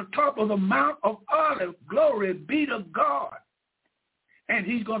stand on the top of the Mount of Olives. Glory be to God. And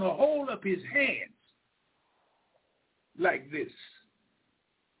he's going to hold up his hands like this.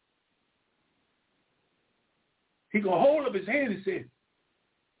 He's going to hold up his hand and say,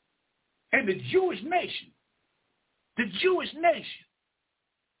 and the Jewish nation,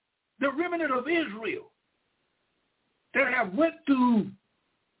 the remnant of Israel that have went through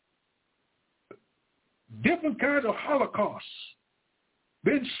different kinds of holocausts,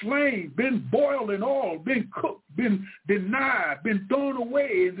 been slain, been boiled in oil, been cooked, been denied, been thrown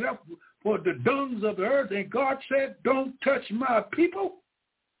away, and left for the dungs of the earth. And God said, don't touch my people.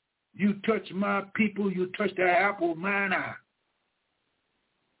 You touch my people, you touch the apple of mine eye.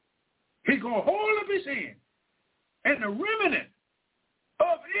 He's going to hold up his hand. And the remnant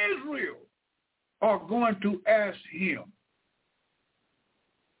of Israel are going to ask him.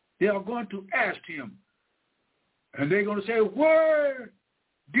 They are going to ask him. And they're going to say, where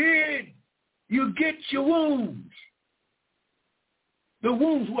did you get your wounds? The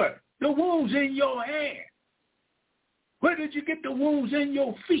wounds what? The wounds in your hand. Where did you get the wounds in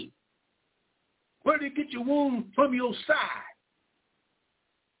your feet? Where did you get your wounds from your side?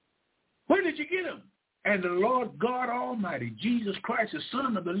 Where did you get them? And the Lord God Almighty, Jesus Christ, the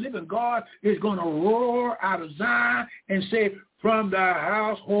Son of the living God, is going to roar out of Zion and say, from the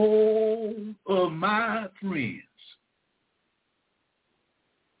household of my friends.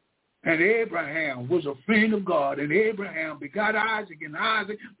 And Abraham was a friend of God, and Abraham begot Isaac, and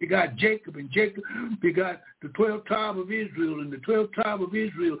Isaac begot Jacob, and Jacob begot the 12 tribes of Israel, and the 12 tribes of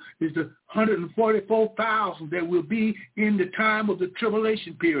Israel is the 144,000 that will be in the time of the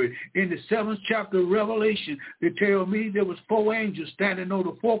tribulation period. In the 7th chapter of Revelation, they tell me there was 4 angels standing on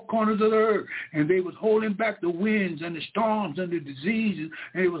the 4 corners of the earth, and they was holding back the winds and the storms and the diseases,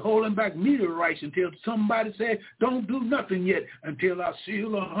 and they was holding back meteorites until somebody said, don't do nothing yet until I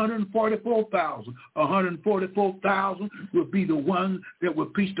seal 144,000. 144,000 will be the ones that will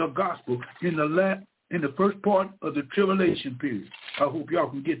preach the gospel in the first part of the tribulation period. I hope y'all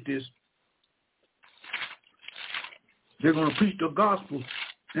can get this. They're going to preach the gospel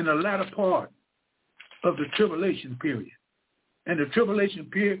in the latter part of the tribulation period. And the tribulation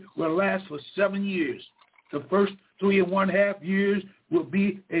period will last for 7 years. The first 3.5 years will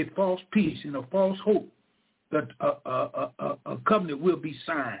be a false peace and a false hope that a covenant will be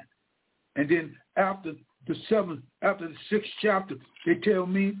signed. And then after the 6th chapter, they tell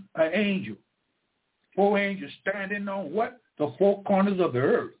me an angel, 4 angels standing on what? The 4 corners of the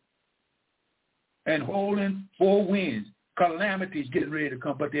earth and holding 4 winds. Calamities getting ready to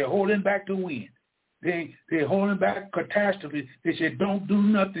come, but they're holding back the wind. They're holding back catastrophe. They said, don't do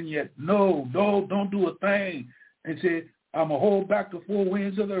nothing yet. No, don't do a thing. And said, I'm going to hold back the 4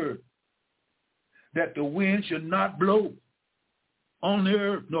 winds of the earth, that the wind should not blow on the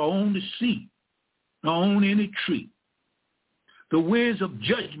earth, nor on the sea, nor on any tree. The winds of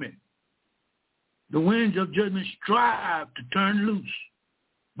judgment strive to turn loose,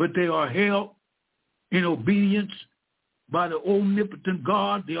 but they are held in obedience by the omnipotent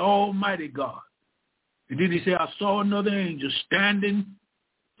God, the Almighty God. And then he said, I saw another angel standing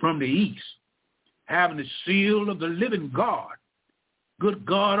from the east, having the seal of the living God, good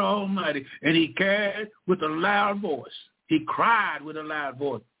God Almighty. And he carried with a loud voice. He cried with a loud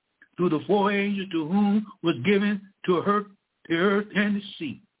voice through the 4 angels to whom was given to hurt the earth and the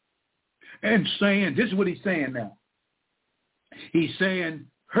sea. And saying, this is what he's saying now. He's saying,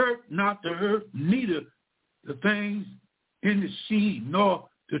 hurt not the earth, neither the things in the sea, nor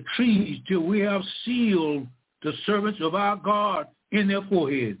the trees, till we have sealed the servants of our God in their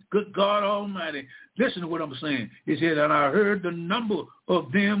foreheads. Good God Almighty. Listen to what I'm saying. He said, and I heard the number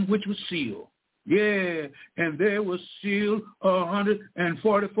of them which was sealed. Yeah, and there was sealed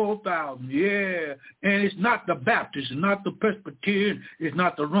 144,000. Yeah, and it's not the Baptist, it's not the Presbyterian, it's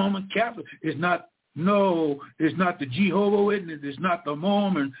not the Roman Catholic, it's not the Jehovah's Witness, it's not the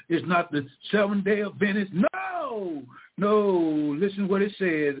Mormon, it's not the Seventh-day Adventist. No, listen what it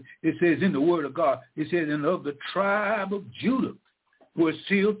says. It says in the Word of God, it says, and of the tribe of Judah were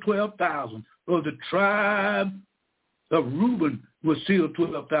sealed 12,000. Of the tribe of Reuben was sealed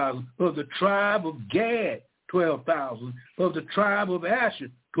 12,000. Of the tribe of Gad, 12,000. Of the tribe of Asher,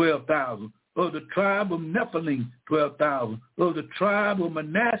 12,000. Of the tribe of Nephilim, 12,000. Of the tribe of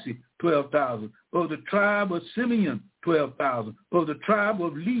Manasseh, 12,000. Of the tribe of Simeon, 12,000. Of the tribe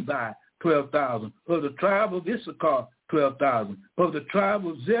of Levi, 12,000. Of the tribe of Issachar, 12,000. Of the tribe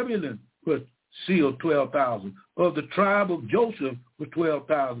of Zebulun was sealed 12,000. Of the tribe of Joseph was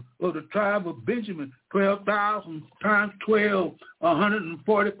 12,000. Of the tribe of Benjamin, 12,000 times 12,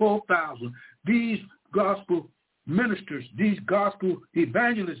 144,000. These gospel ministers, these gospel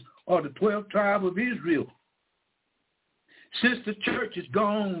evangelists are the 12 tribes of Israel. Since the church is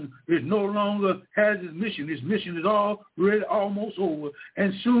gone, it no longer has its mission. Its mission is already almost over.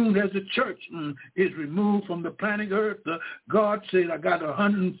 And soon as the church is removed from the planet Earth, God said, I got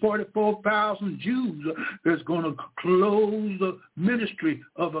 144,000 Jews that's going to close the ministry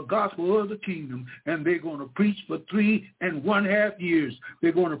of the gospel of the kingdom. And they're going to preach for 3.5 years.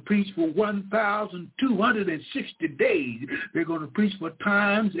 They're going to preach for 1,260 days. They're going to preach for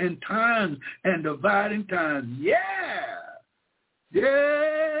times and times and dividing times. Yeah.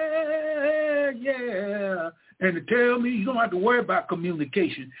 And to tell me, you don't have to worry about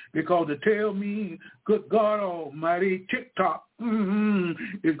communication, because to tell me, good God Almighty, TikTok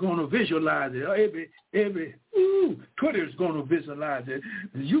is going to visualize it. Twitter is going to visualize it.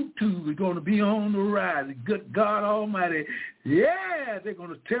 YouTube is going to be on the rise. Good God Almighty. Yeah, they're going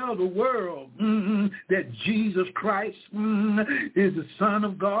to tell the world that Jesus Christ is the Son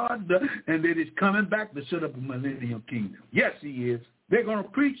of God and that he's coming back to set up a millennium kingdom. Yes, he is. They're going to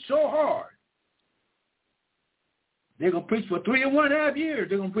preach so hard. They're going to preach for 3.5 years.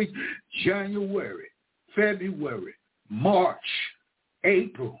 They're going to preach January, February, March,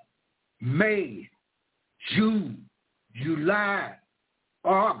 April, May, June, July,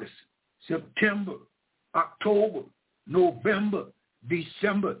 August, September, October, November,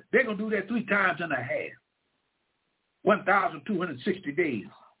 December. They're going to do that 3.5 times, 1,260 days.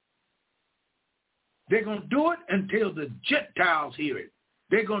 They're going to do it until the Gentiles hear it.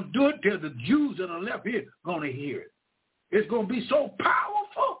 They're going to do it till the Jews that are left here are going to hear it. It's going to be so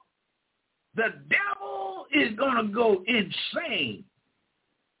powerful, the devil is going to go insane.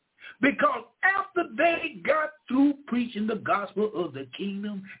 Because after they got through preaching the gospel of the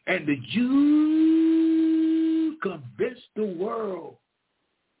kingdom and the Jews convinced the world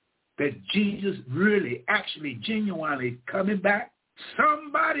that Jesus really, actually, genuinely coming back,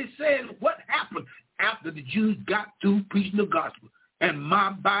 somebody said, what happened after the Jews got through preaching the gospel? And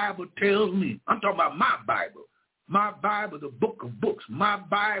my Bible tells me, I'm talking about my Bible, the book of books, my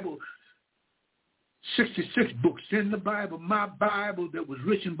Bible, 66 books in the Bible, my Bible that was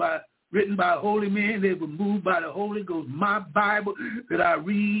written by holy men that were moved by the Holy Ghost, my Bible that I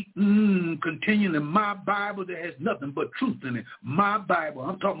read continually, my Bible that has nothing but truth in it, my Bible.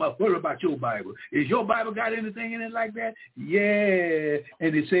 I'm talking about, what about your Bible? Is your Bible got anything in it like that? Yeah.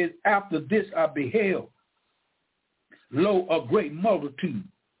 And it says, after this I beheld, lo, a great multitude.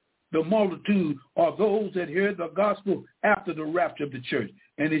 The multitude are those that hear the gospel after the rapture of the church.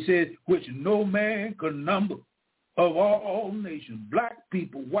 And it says, which no man could number, of all nations, black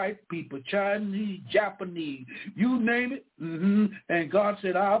people, white people, Chinese, Japanese, you name it. And God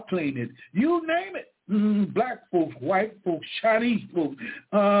said, I'll claim it. You name it. Black folks, white folks, Chinese folks.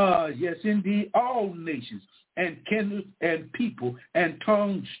 Yes, indeed, all nations and kindreds and people and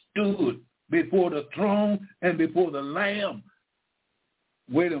tongues stood before the throne and before the Lamb.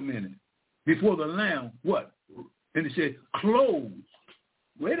 Wait a minute. Before the Lamb, what? And it said, clothed.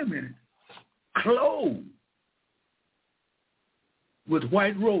 Wait a minute. Clothed with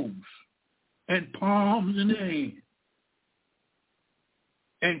white robes and palms in their hands,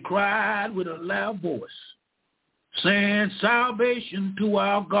 and cried with a loud voice, saying, salvation to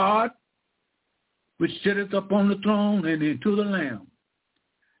our God, which sitteth upon the throne, and unto the Lamb.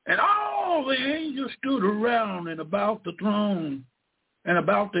 And all the angels stood around and about the throne, and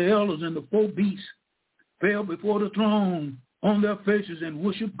about the elders, and the 4 beasts fell before the throne on their faces and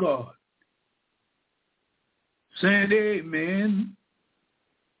worshiped God, saying, Amen.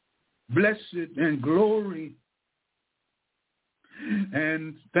 Blessed and glory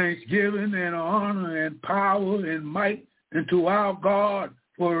and thanksgiving and honor and power and might unto our God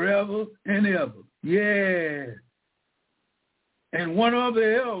forever and ever. Yeah. And one of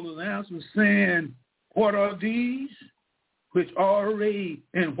the elders answered, saying, what are these which are arrayed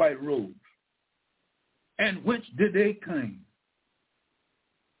in white robes? And whence did they come?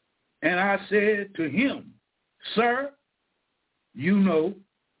 And I said to him, Sir, you know.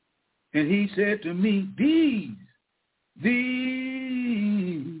 And he said to me, These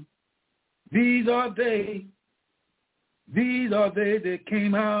are they that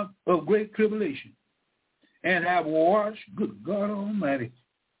came out of great tribulation and have washed, good God Almighty,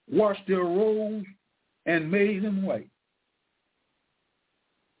 washed their robes and made them white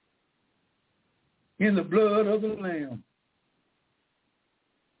in the blood of the Lamb.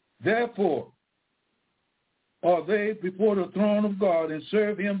 Therefore are they before the throne of God and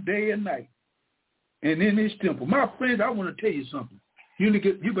serve him day and night and in his temple. My friends, I want to tell you something. You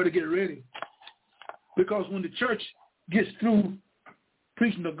better get ready. Because when the church gets through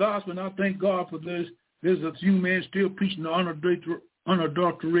preaching the gospel, and I thank God for this, there's a few men still preaching the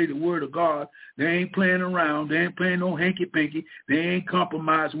unadulterated word of God. They ain't playing around. They ain't playing no hanky-panky. They ain't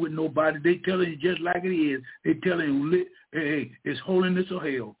compromising with nobody. They telling you just like it is. They telling you, hey, it's holiness or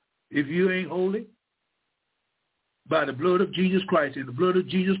hell. If you ain't holy, by the blood of Jesus Christ and the blood of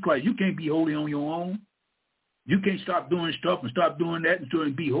Jesus Christ, you can't be holy on your own. You can't stop doing stuff and stop doing that until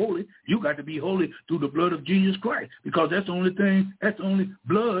you be holy. You got to be holy through the blood of Jesus Christ, because that's the only thing, that's the only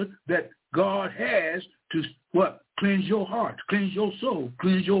blood that God has to what? Cleanse your heart, cleanse your soul,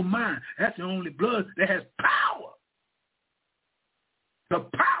 cleanse your mind. That's the only blood that has power. The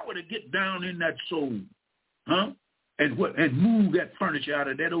power to get down in that soul, huh? And move that furniture out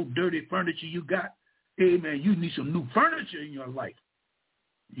of that old dirty furniture you got. Amen. You need some new furniture in your life.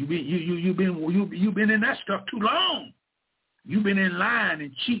 You've been in that stuff too long. You've been in lying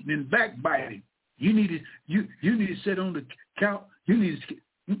and cheating and backbiting. You need to sit on the couch. You need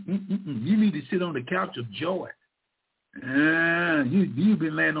to sit on the couch of joy. You've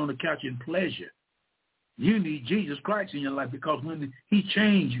been laying on the couch in pleasure. You need Jesus Christ in your life, because when he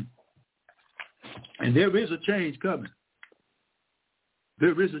changed you, and there is a change coming.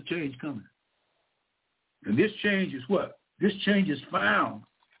 There is a change coming. And this change is what? This change is found.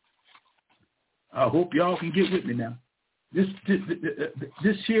 I hope y'all can get with me now. This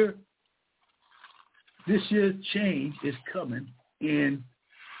here change is coming in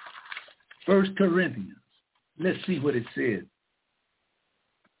 1 Corinthians. Let's see what it says.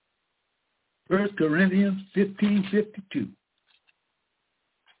 1 Corinthians 15:52.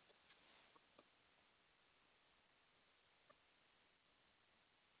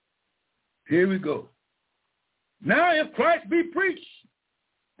 Here we go. Now if Christ be preached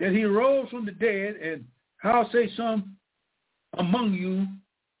that he rose from the dead, and how say some among you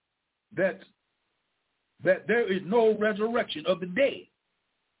that there is no resurrection of the dead?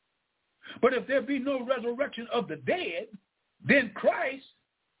 But if there be no resurrection of the dead, then Christ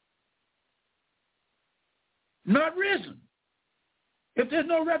not risen. If there's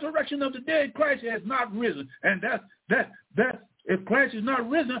no resurrection of the dead, Christ has not risen. And that's if Christ is not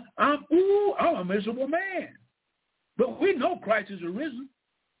risen, I'm a miserable man. But we know Christ is arisen.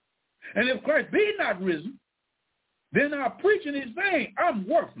 And if Christ be not risen, then our preaching is vain. I'm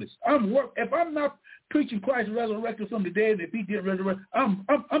worthless. If I'm not preaching Christ resurrected from the dead, if he did resurrect, I'm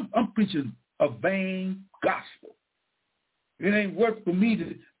preaching a vain gospel. It ain't worth for me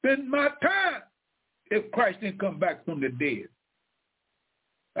to spend my time if Christ didn't come back from the dead.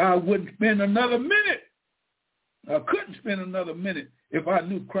 I wouldn't spend another minute. I couldn't spend another minute if I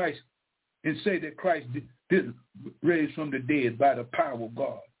knew Christ and say that Christ didn't raise from the dead by the power of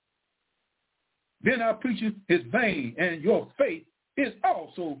God. Then our preaching is vain, and your faith is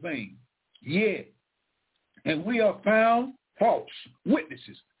also vain. Yeah. And we are found false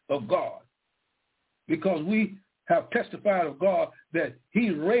witnesses of God, because we have testified of God that he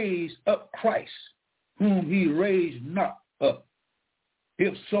raised up Christ, whom he raised not up,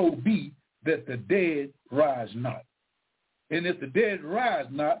 if so be that the dead rise not. And if the dead rise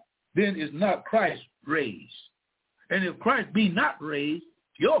not, then is not Christ raised. And if Christ be not raised,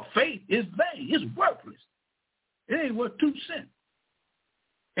 your faith is vain. It's worthless. It ain't worth 2 cents.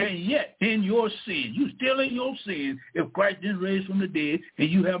 And yet, in your sin, you still in your sin if Christ didn't raise from the dead and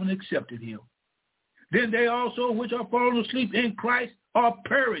you haven't accepted him. Then they also which are fallen asleep in Christ are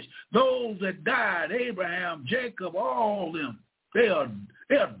perished. Those that died, Abraham, Jacob, all them, they are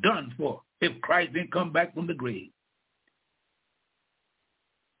done for if Christ didn't come back from the grave.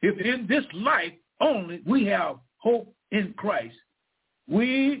 If in this life only we have hope in Christ,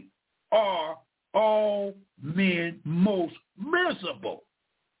 we are all men most miserable.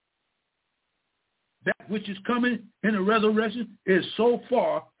 That which is coming in the resurrection is so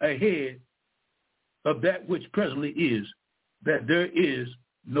far ahead of that which presently is, that there is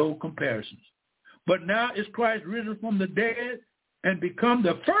no comparisons. But now is Christ risen from the dead and become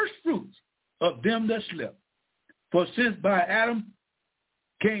the first fruits of them that slept. For since by Adam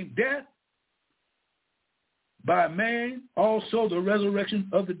came death, by man also the resurrection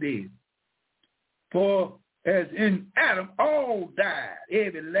of the dead. For as in Adam all died,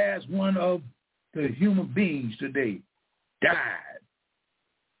 every last one of the human beings today died.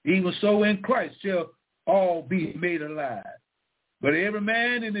 Even so in Christ shall all be made alive. But every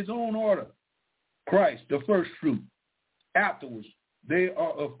man in his own order, Christ the first fruit. Afterwards they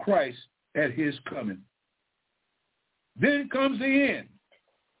are of Christ at his coming. Then comes the end,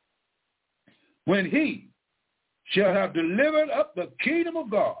 when he shall have delivered up the kingdom of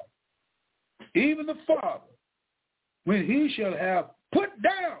God, even the Father, when he shall have put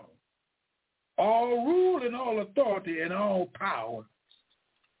down all rule and all authority and all power.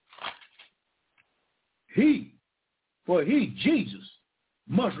 For he, Jesus,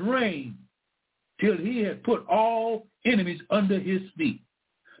 must reign till he has put all enemies under his feet.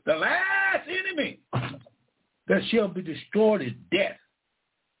 The last enemy that shall be destroyed is death,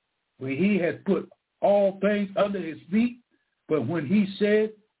 where he has put all things under his feet. But when he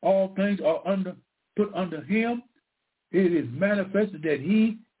said all things are put under him, it is manifested that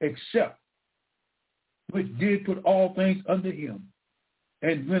he accepts, which did put all things under him.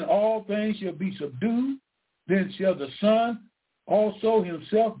 And when all things shall be subdued, then shall the Son also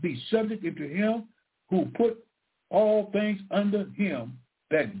himself be subject unto him who put all things under him,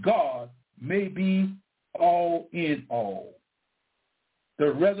 that God may be all in all.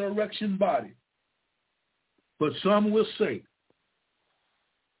 The resurrection body. But some will say,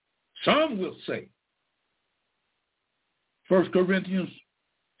 1 Corinthians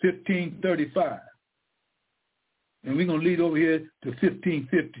 15:35. And we're going to lead over here to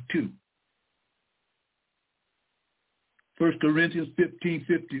 15:52. 1 Corinthians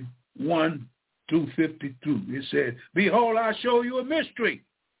 15:51 through 52. It says, behold, I show you a mystery.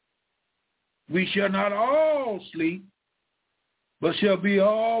 We shall not all sleep, but shall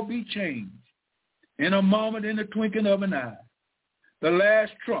all be changed. In a moment, in the twinkling of an eye, the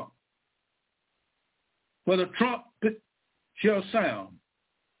last trump. For the trumpet shall sound,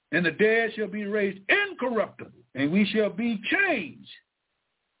 and the dead shall be raised incorruptible, and we shall be changed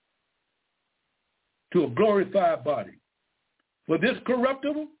to a glorified body. For this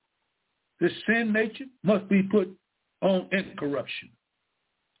corruptible, this sin nature, must be put on incorruption.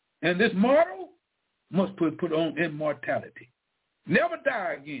 And this mortal must be put on immortality. Never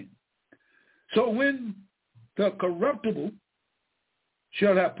die again. So when the corruptible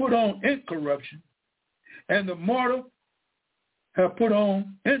shall have put on incorruption, and the mortal have put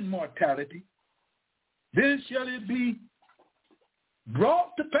on immortality, then shall it be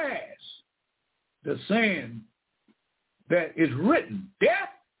brought to pass the saying that is written,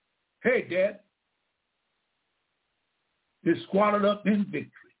 death, hey, death, is swallowed up in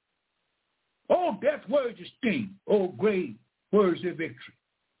victory. Oh, death, where is your sting? Oh, grave, where is your victory?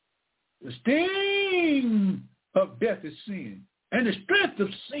 The sting of death is sin, and the strength of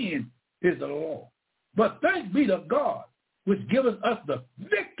sin is the law. But thanks be to God, which giveth us the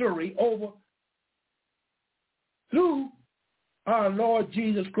victory over through our Lord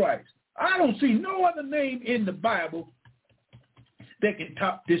Jesus Christ. I don't see no other name in the Bible that can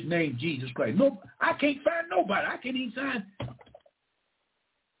top this name, Jesus Christ. No, I can't find nobody. I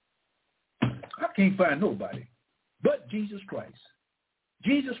can't find nobody but Jesus Christ.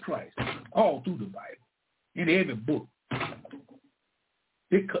 Jesus Christ, all through the Bible, in every book.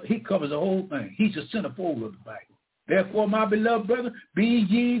 He covers the whole thing. He's the centerfold of the Bible. Therefore, my beloved brother, be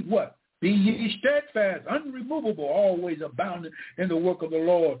ye what? Be ye steadfast, unremovable, always abounding in the work of the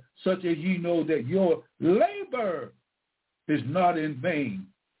Lord, such as ye know that your labor is not in vain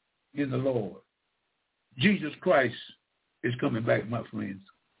in the Lord. Jesus Christ is coming back, my friends.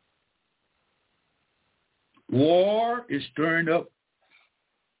 War is stirring up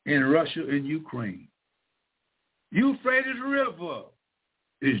in Russia and Ukraine. Euphrates River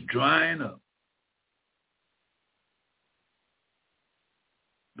is drying up.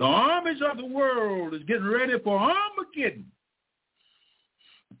 The armies of the world is getting ready for Armageddon,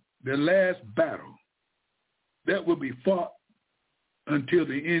 the last battle that will be fought until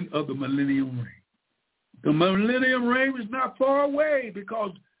the end of the millennium reign. The millennium reign is not far away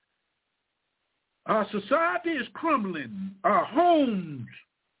because our society is crumbling. Our homes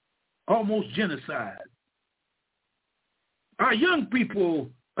almost genocide. Our young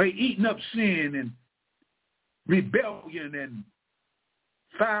people are eating up sin and rebellion and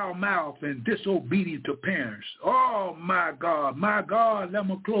foul mouth and disobedience to parents. Oh, my God, let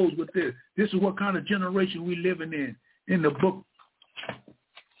me close with this. This is what kind of generation we're living in the book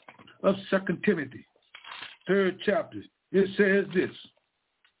of 2 Timothy, 3rd chapter. It says this,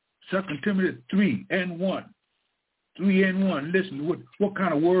 2 Timothy 3:1. 3:1. Listen, what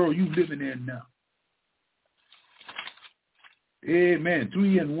kind of world you living in now? Amen.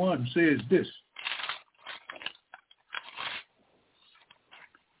 3:1 says this.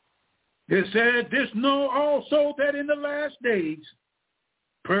 It said, this know also that in the last days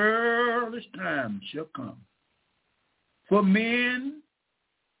perilous times shall come. For men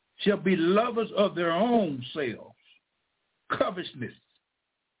shall be lovers of their own selves, covetousness,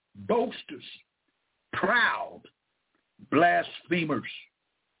 boasters, proud, blasphemers,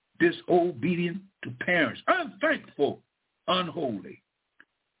 disobedient to parents, unthankful, unholy,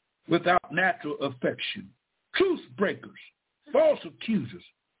 without natural affection, truth breakers, false accusers,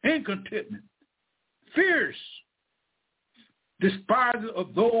 incontinent, fierce, despisers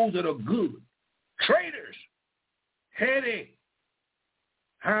of those that are good, traitors, heady,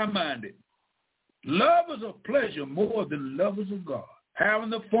 high-minded, lovers of pleasure more than lovers of God, having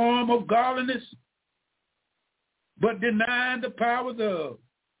the form of godliness, but denying the power thereof.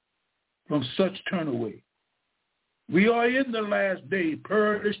 From such turn away. We are in the last day,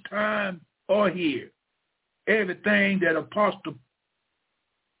 perilous time are here. Everything that Apostle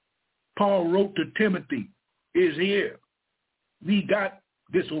Paul wrote to Timothy is here. We got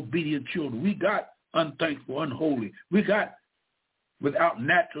disobedient children. We got unthankful, unholy. We got without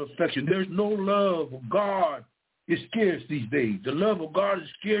natural affection. There's no love of God. It's scarce these days. The love of God is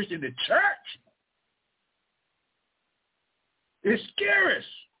scarce in the church. It's scarce.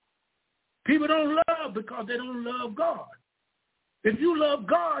 People don't love because they don't love God. If you love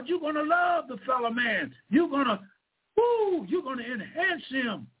God, you're going to love the fellow man. You're going to enhance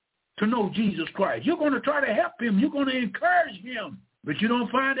him to know Jesus Christ. You're going to try to help him. You're going to encourage him. But you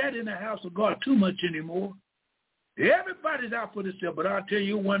don't find that in the house of God too much anymore. Everybody's out for themselves. But I'll tell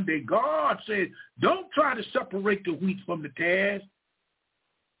you one day, God said, don't try to separate the wheat from the tares.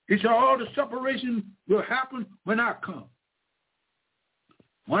 He said all the separation will happen when I come.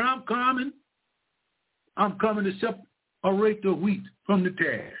 When I'm coming to separate the wheat from the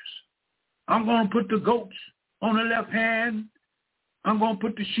tares. I'm going to put the goats on the left hand. I'm going to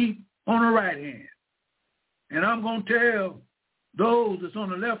put the sheep on the right hand. And I'm going to tell those that's on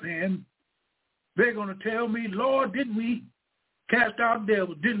the left hand, they're going to tell me, Lord, didn't we cast out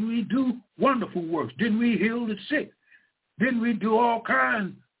devils? Didn't we do wonderful works? Didn't we heal the sick? Didn't we do all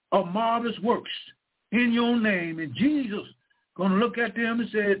kinds of marvelous works in your name? And Jesus going to look at them and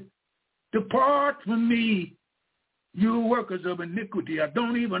said, depart from me, you workers of iniquity. I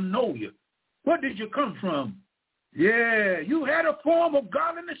don't even know you. Where did you come from? Yeah, you had a form of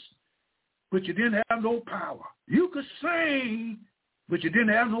godliness, but you didn't have no power. You could sing, but you didn't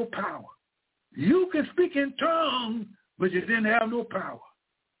have no power. You can speak in tongues, but you didn't have no power.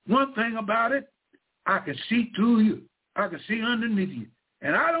 One thing about it, I can see through you. I can see underneath you.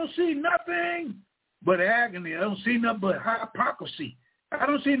 And I don't see nothing but agony. I don't see nothing but hypocrisy. I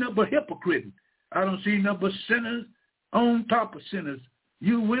don't see nothing but hypocrite. I don't see nothing but sinners on top of sinners.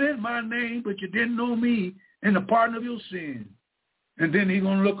 You went in my name, but you didn't know me and the pardon of your sin. And then he's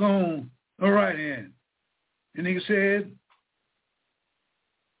going to look on the right hand. And he said,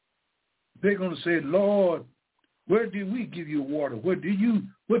 they're going to say, Lord, where did we give you water? What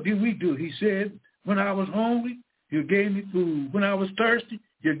did we do? He said, when I was hungry, you gave me food. When I was thirsty,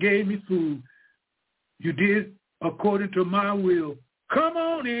 you gave me food. You did according to my will. Come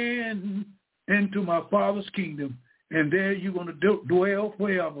on into my Father's kingdom, and there you're going to dwell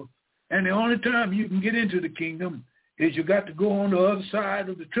forever. And the only time you can get into the kingdom is you got to go on the other side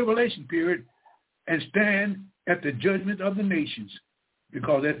of the tribulation period and stand at the judgment of the nations.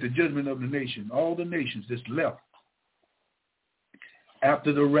 Because at the judgment of the nation, all the nations that's left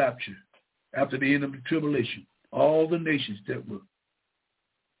after the rapture, after the end of the tribulation, all the nations that were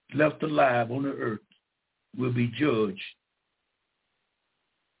left alive on the earth will be judged.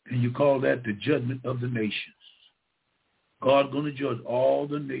 And you call that the judgment of the nations. God's going to judge all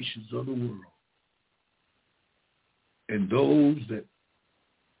the nations of the world. And those that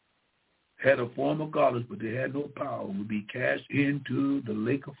had a form of godliness, but they had no power, will be cast into the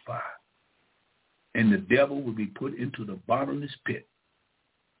lake of fire. And the devil will be put into the bottomless pit.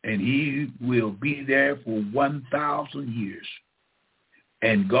 And he will be there for 1,000 years.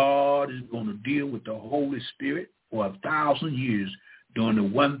 And God is going to deal with the Holy Spirit for 1,000 years during the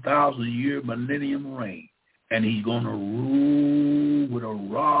 1,000-year millennium reign. And he's going to rule with a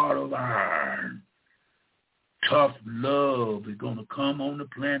rod of iron. Tough love is going to come on the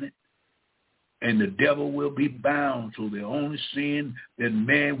planet. And the devil will be bound. So the only sin that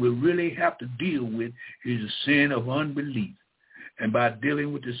man will really have to deal with is the sin of unbelief. And by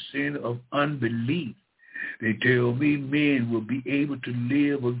dealing with the sin of unbelief, they tell me men will be able to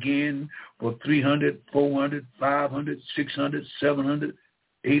live again for 300, 400, 500, 600, 700,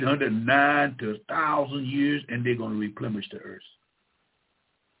 800, 9 to 1,000 years, and they're going to replenish the earth.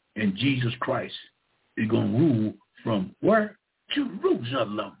 And Jesus Christ is going to rule from where?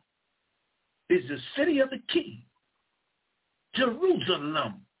 Jerusalem. Is the city of the king.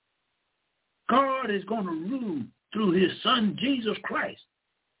 Jerusalem. God is going to rule through his son, Jesus Christ.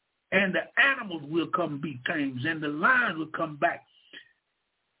 And the animals will come be tamed, and the lions will come back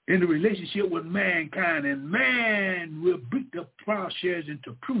in the relationship with mankind, and man will beat the plowshares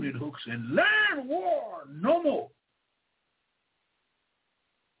into pruning hooks and learn war no more.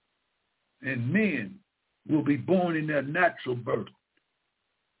 And men will be born in their natural birth,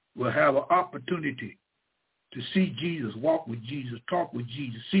 will have an opportunity to see Jesus, walk with Jesus, talk with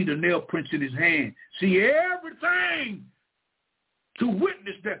Jesus, see the nail prints in his hand, see everything to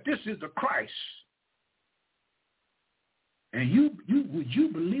witness that this is the Christ. And would you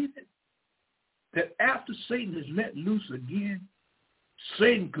believe it? That after Satan is let loose again,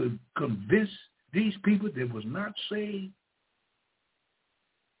 Satan could convince these people that was not saved,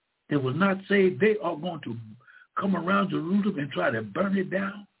 they are going to come around Jerusalem and try to burn it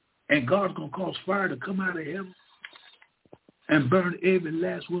down, and God's going to cause fire to come out of heaven and burn every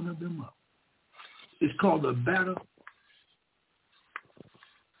last one of them up. It's called the battle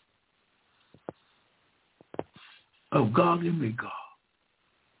of Gog and Magog.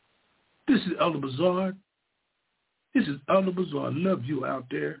 This is Elder Bazaar. This is Elder Bazaar. Love you out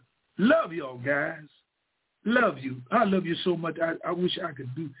there. Love y'all guys. Love you. I love you so much. I wish I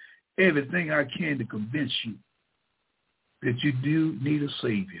could do everything I can to convince you that you do need a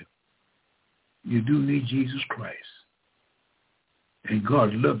Savior. You do need Jesus Christ. And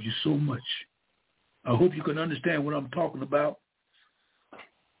God loves you so much. I hope you can understand what I'm talking about.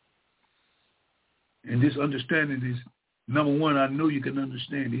 And this understanding is, number one, I know you can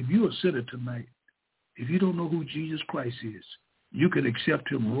understand. If you're a sinner tonight, if you don't know who Jesus Christ is, you can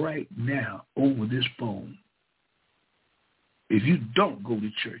accept him right now over this phone. If you don't go to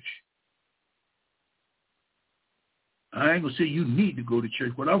church, I ain't going to say you need to go to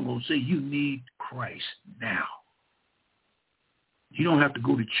church, but I'm going to say you need Christ now. You don't have to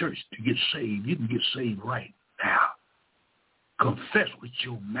go to church to get saved. You can get saved right now. Confess with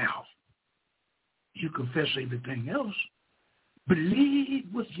your mouth. You confess everything else. Believe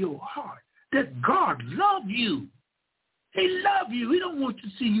with your heart that God loves you. He loves you. He don't want to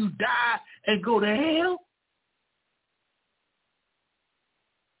see you die and go to hell.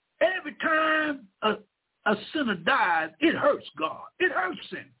 Every time a sinner dies, it hurts God. It hurts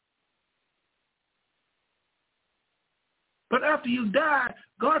him. But after you die,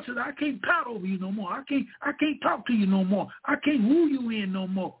 God said, I can't pout over you no more. I can't talk to you no more. I can't woo you in no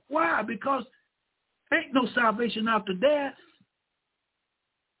more. Why? Because ain't no salvation after death.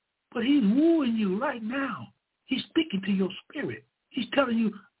 But he's wooing you right now. He's speaking to your spirit. He's telling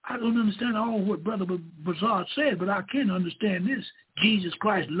you, I don't understand all what Brother Bazaar said, but I can understand this. Jesus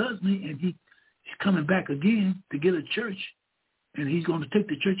Christ loves me, and he's coming back again to get a church, and he's going to take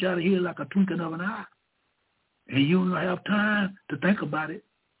the church out of here like a twinkling of an eye. And you don't have time to think about it.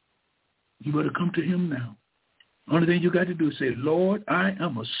 You better come to him now. Only thing you got to do is say, Lord, I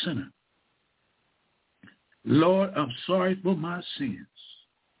am a sinner. Lord, I'm sorry for my sins.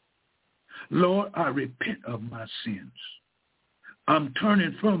 Lord, I repent of my sins. I'm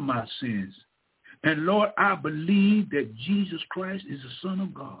turning from my sins. And Lord, I believe that Jesus Christ is the Son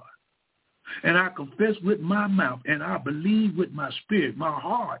of God. And I confess with my mouth, and I believe with my spirit, my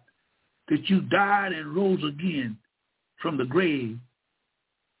heart, that you died and rose again from the grave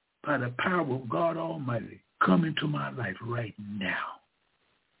by the power of God Almighty. Come into my life right now.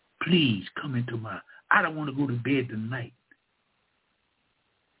 Please come into I don't want to go to bed tonight.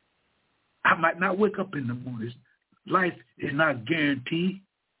 I might not wake up in the morning. Life is not guaranteed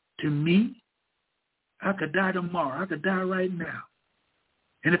to me. I could die tomorrow. I could die right now.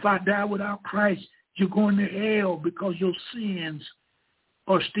 And if I die without Christ, you're going to hell because your sins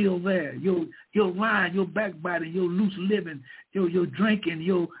are still there. Your lying, your backbiting, your loose living, your drinking,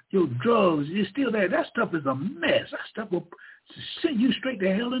 your drugs, it's still there. That stuff is a mess. That stuff will send you straight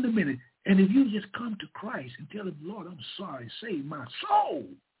to hell in a minute. And if you just come to Christ and tell him, Lord, I'm sorry, save my soul,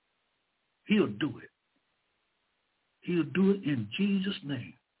 he'll do it. He'll do it in Jesus'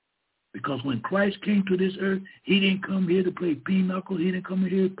 name. Because when Christ came to this earth, he didn't come here to play pinochle. He didn't come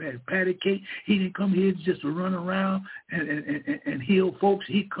here to patty cake. He didn't come here just to run around and heal folks.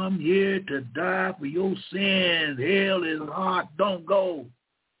 He come here to die for your sins. Hell is hot. Don't go.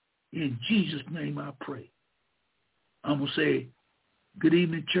 In Jesus' name I pray. I'm going to say, good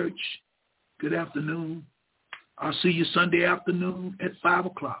evening, church. Good afternoon. I'll see you Sunday afternoon at 5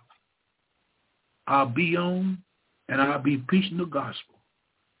 o'clock. I'll be on, and I'll be preaching the gospel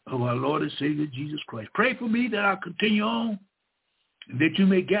of our Lord and Savior Jesus Christ. Pray for me that I'll continue on and that you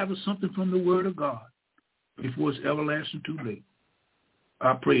may gather something from the word of God before it's everlasting too late.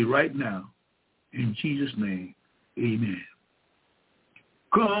 I pray right now in Jesus' name, amen.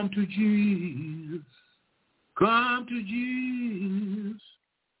 Come to Jesus. Come to Jesus.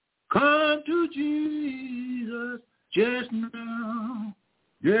 Come to Jesus just now.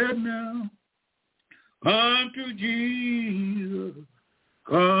 Just now. Come to Jesus.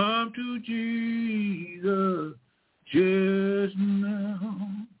 Come to Jesus just now.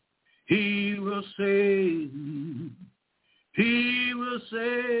 He will save you. He will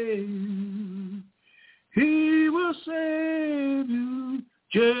save you. He save you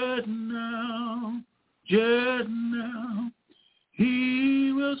just now, just now.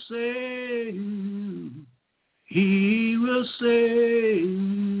 He will save you. He will save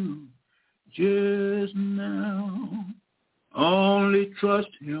you just now. Only trust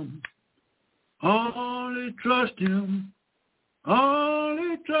him. Only trust him.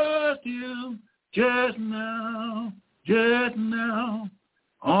 Only trust him just now, just now.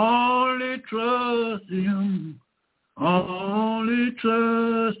 Only trust him. Only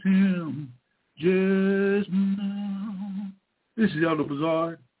trust him just now. This is Elder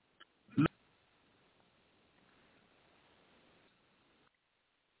Bazaar.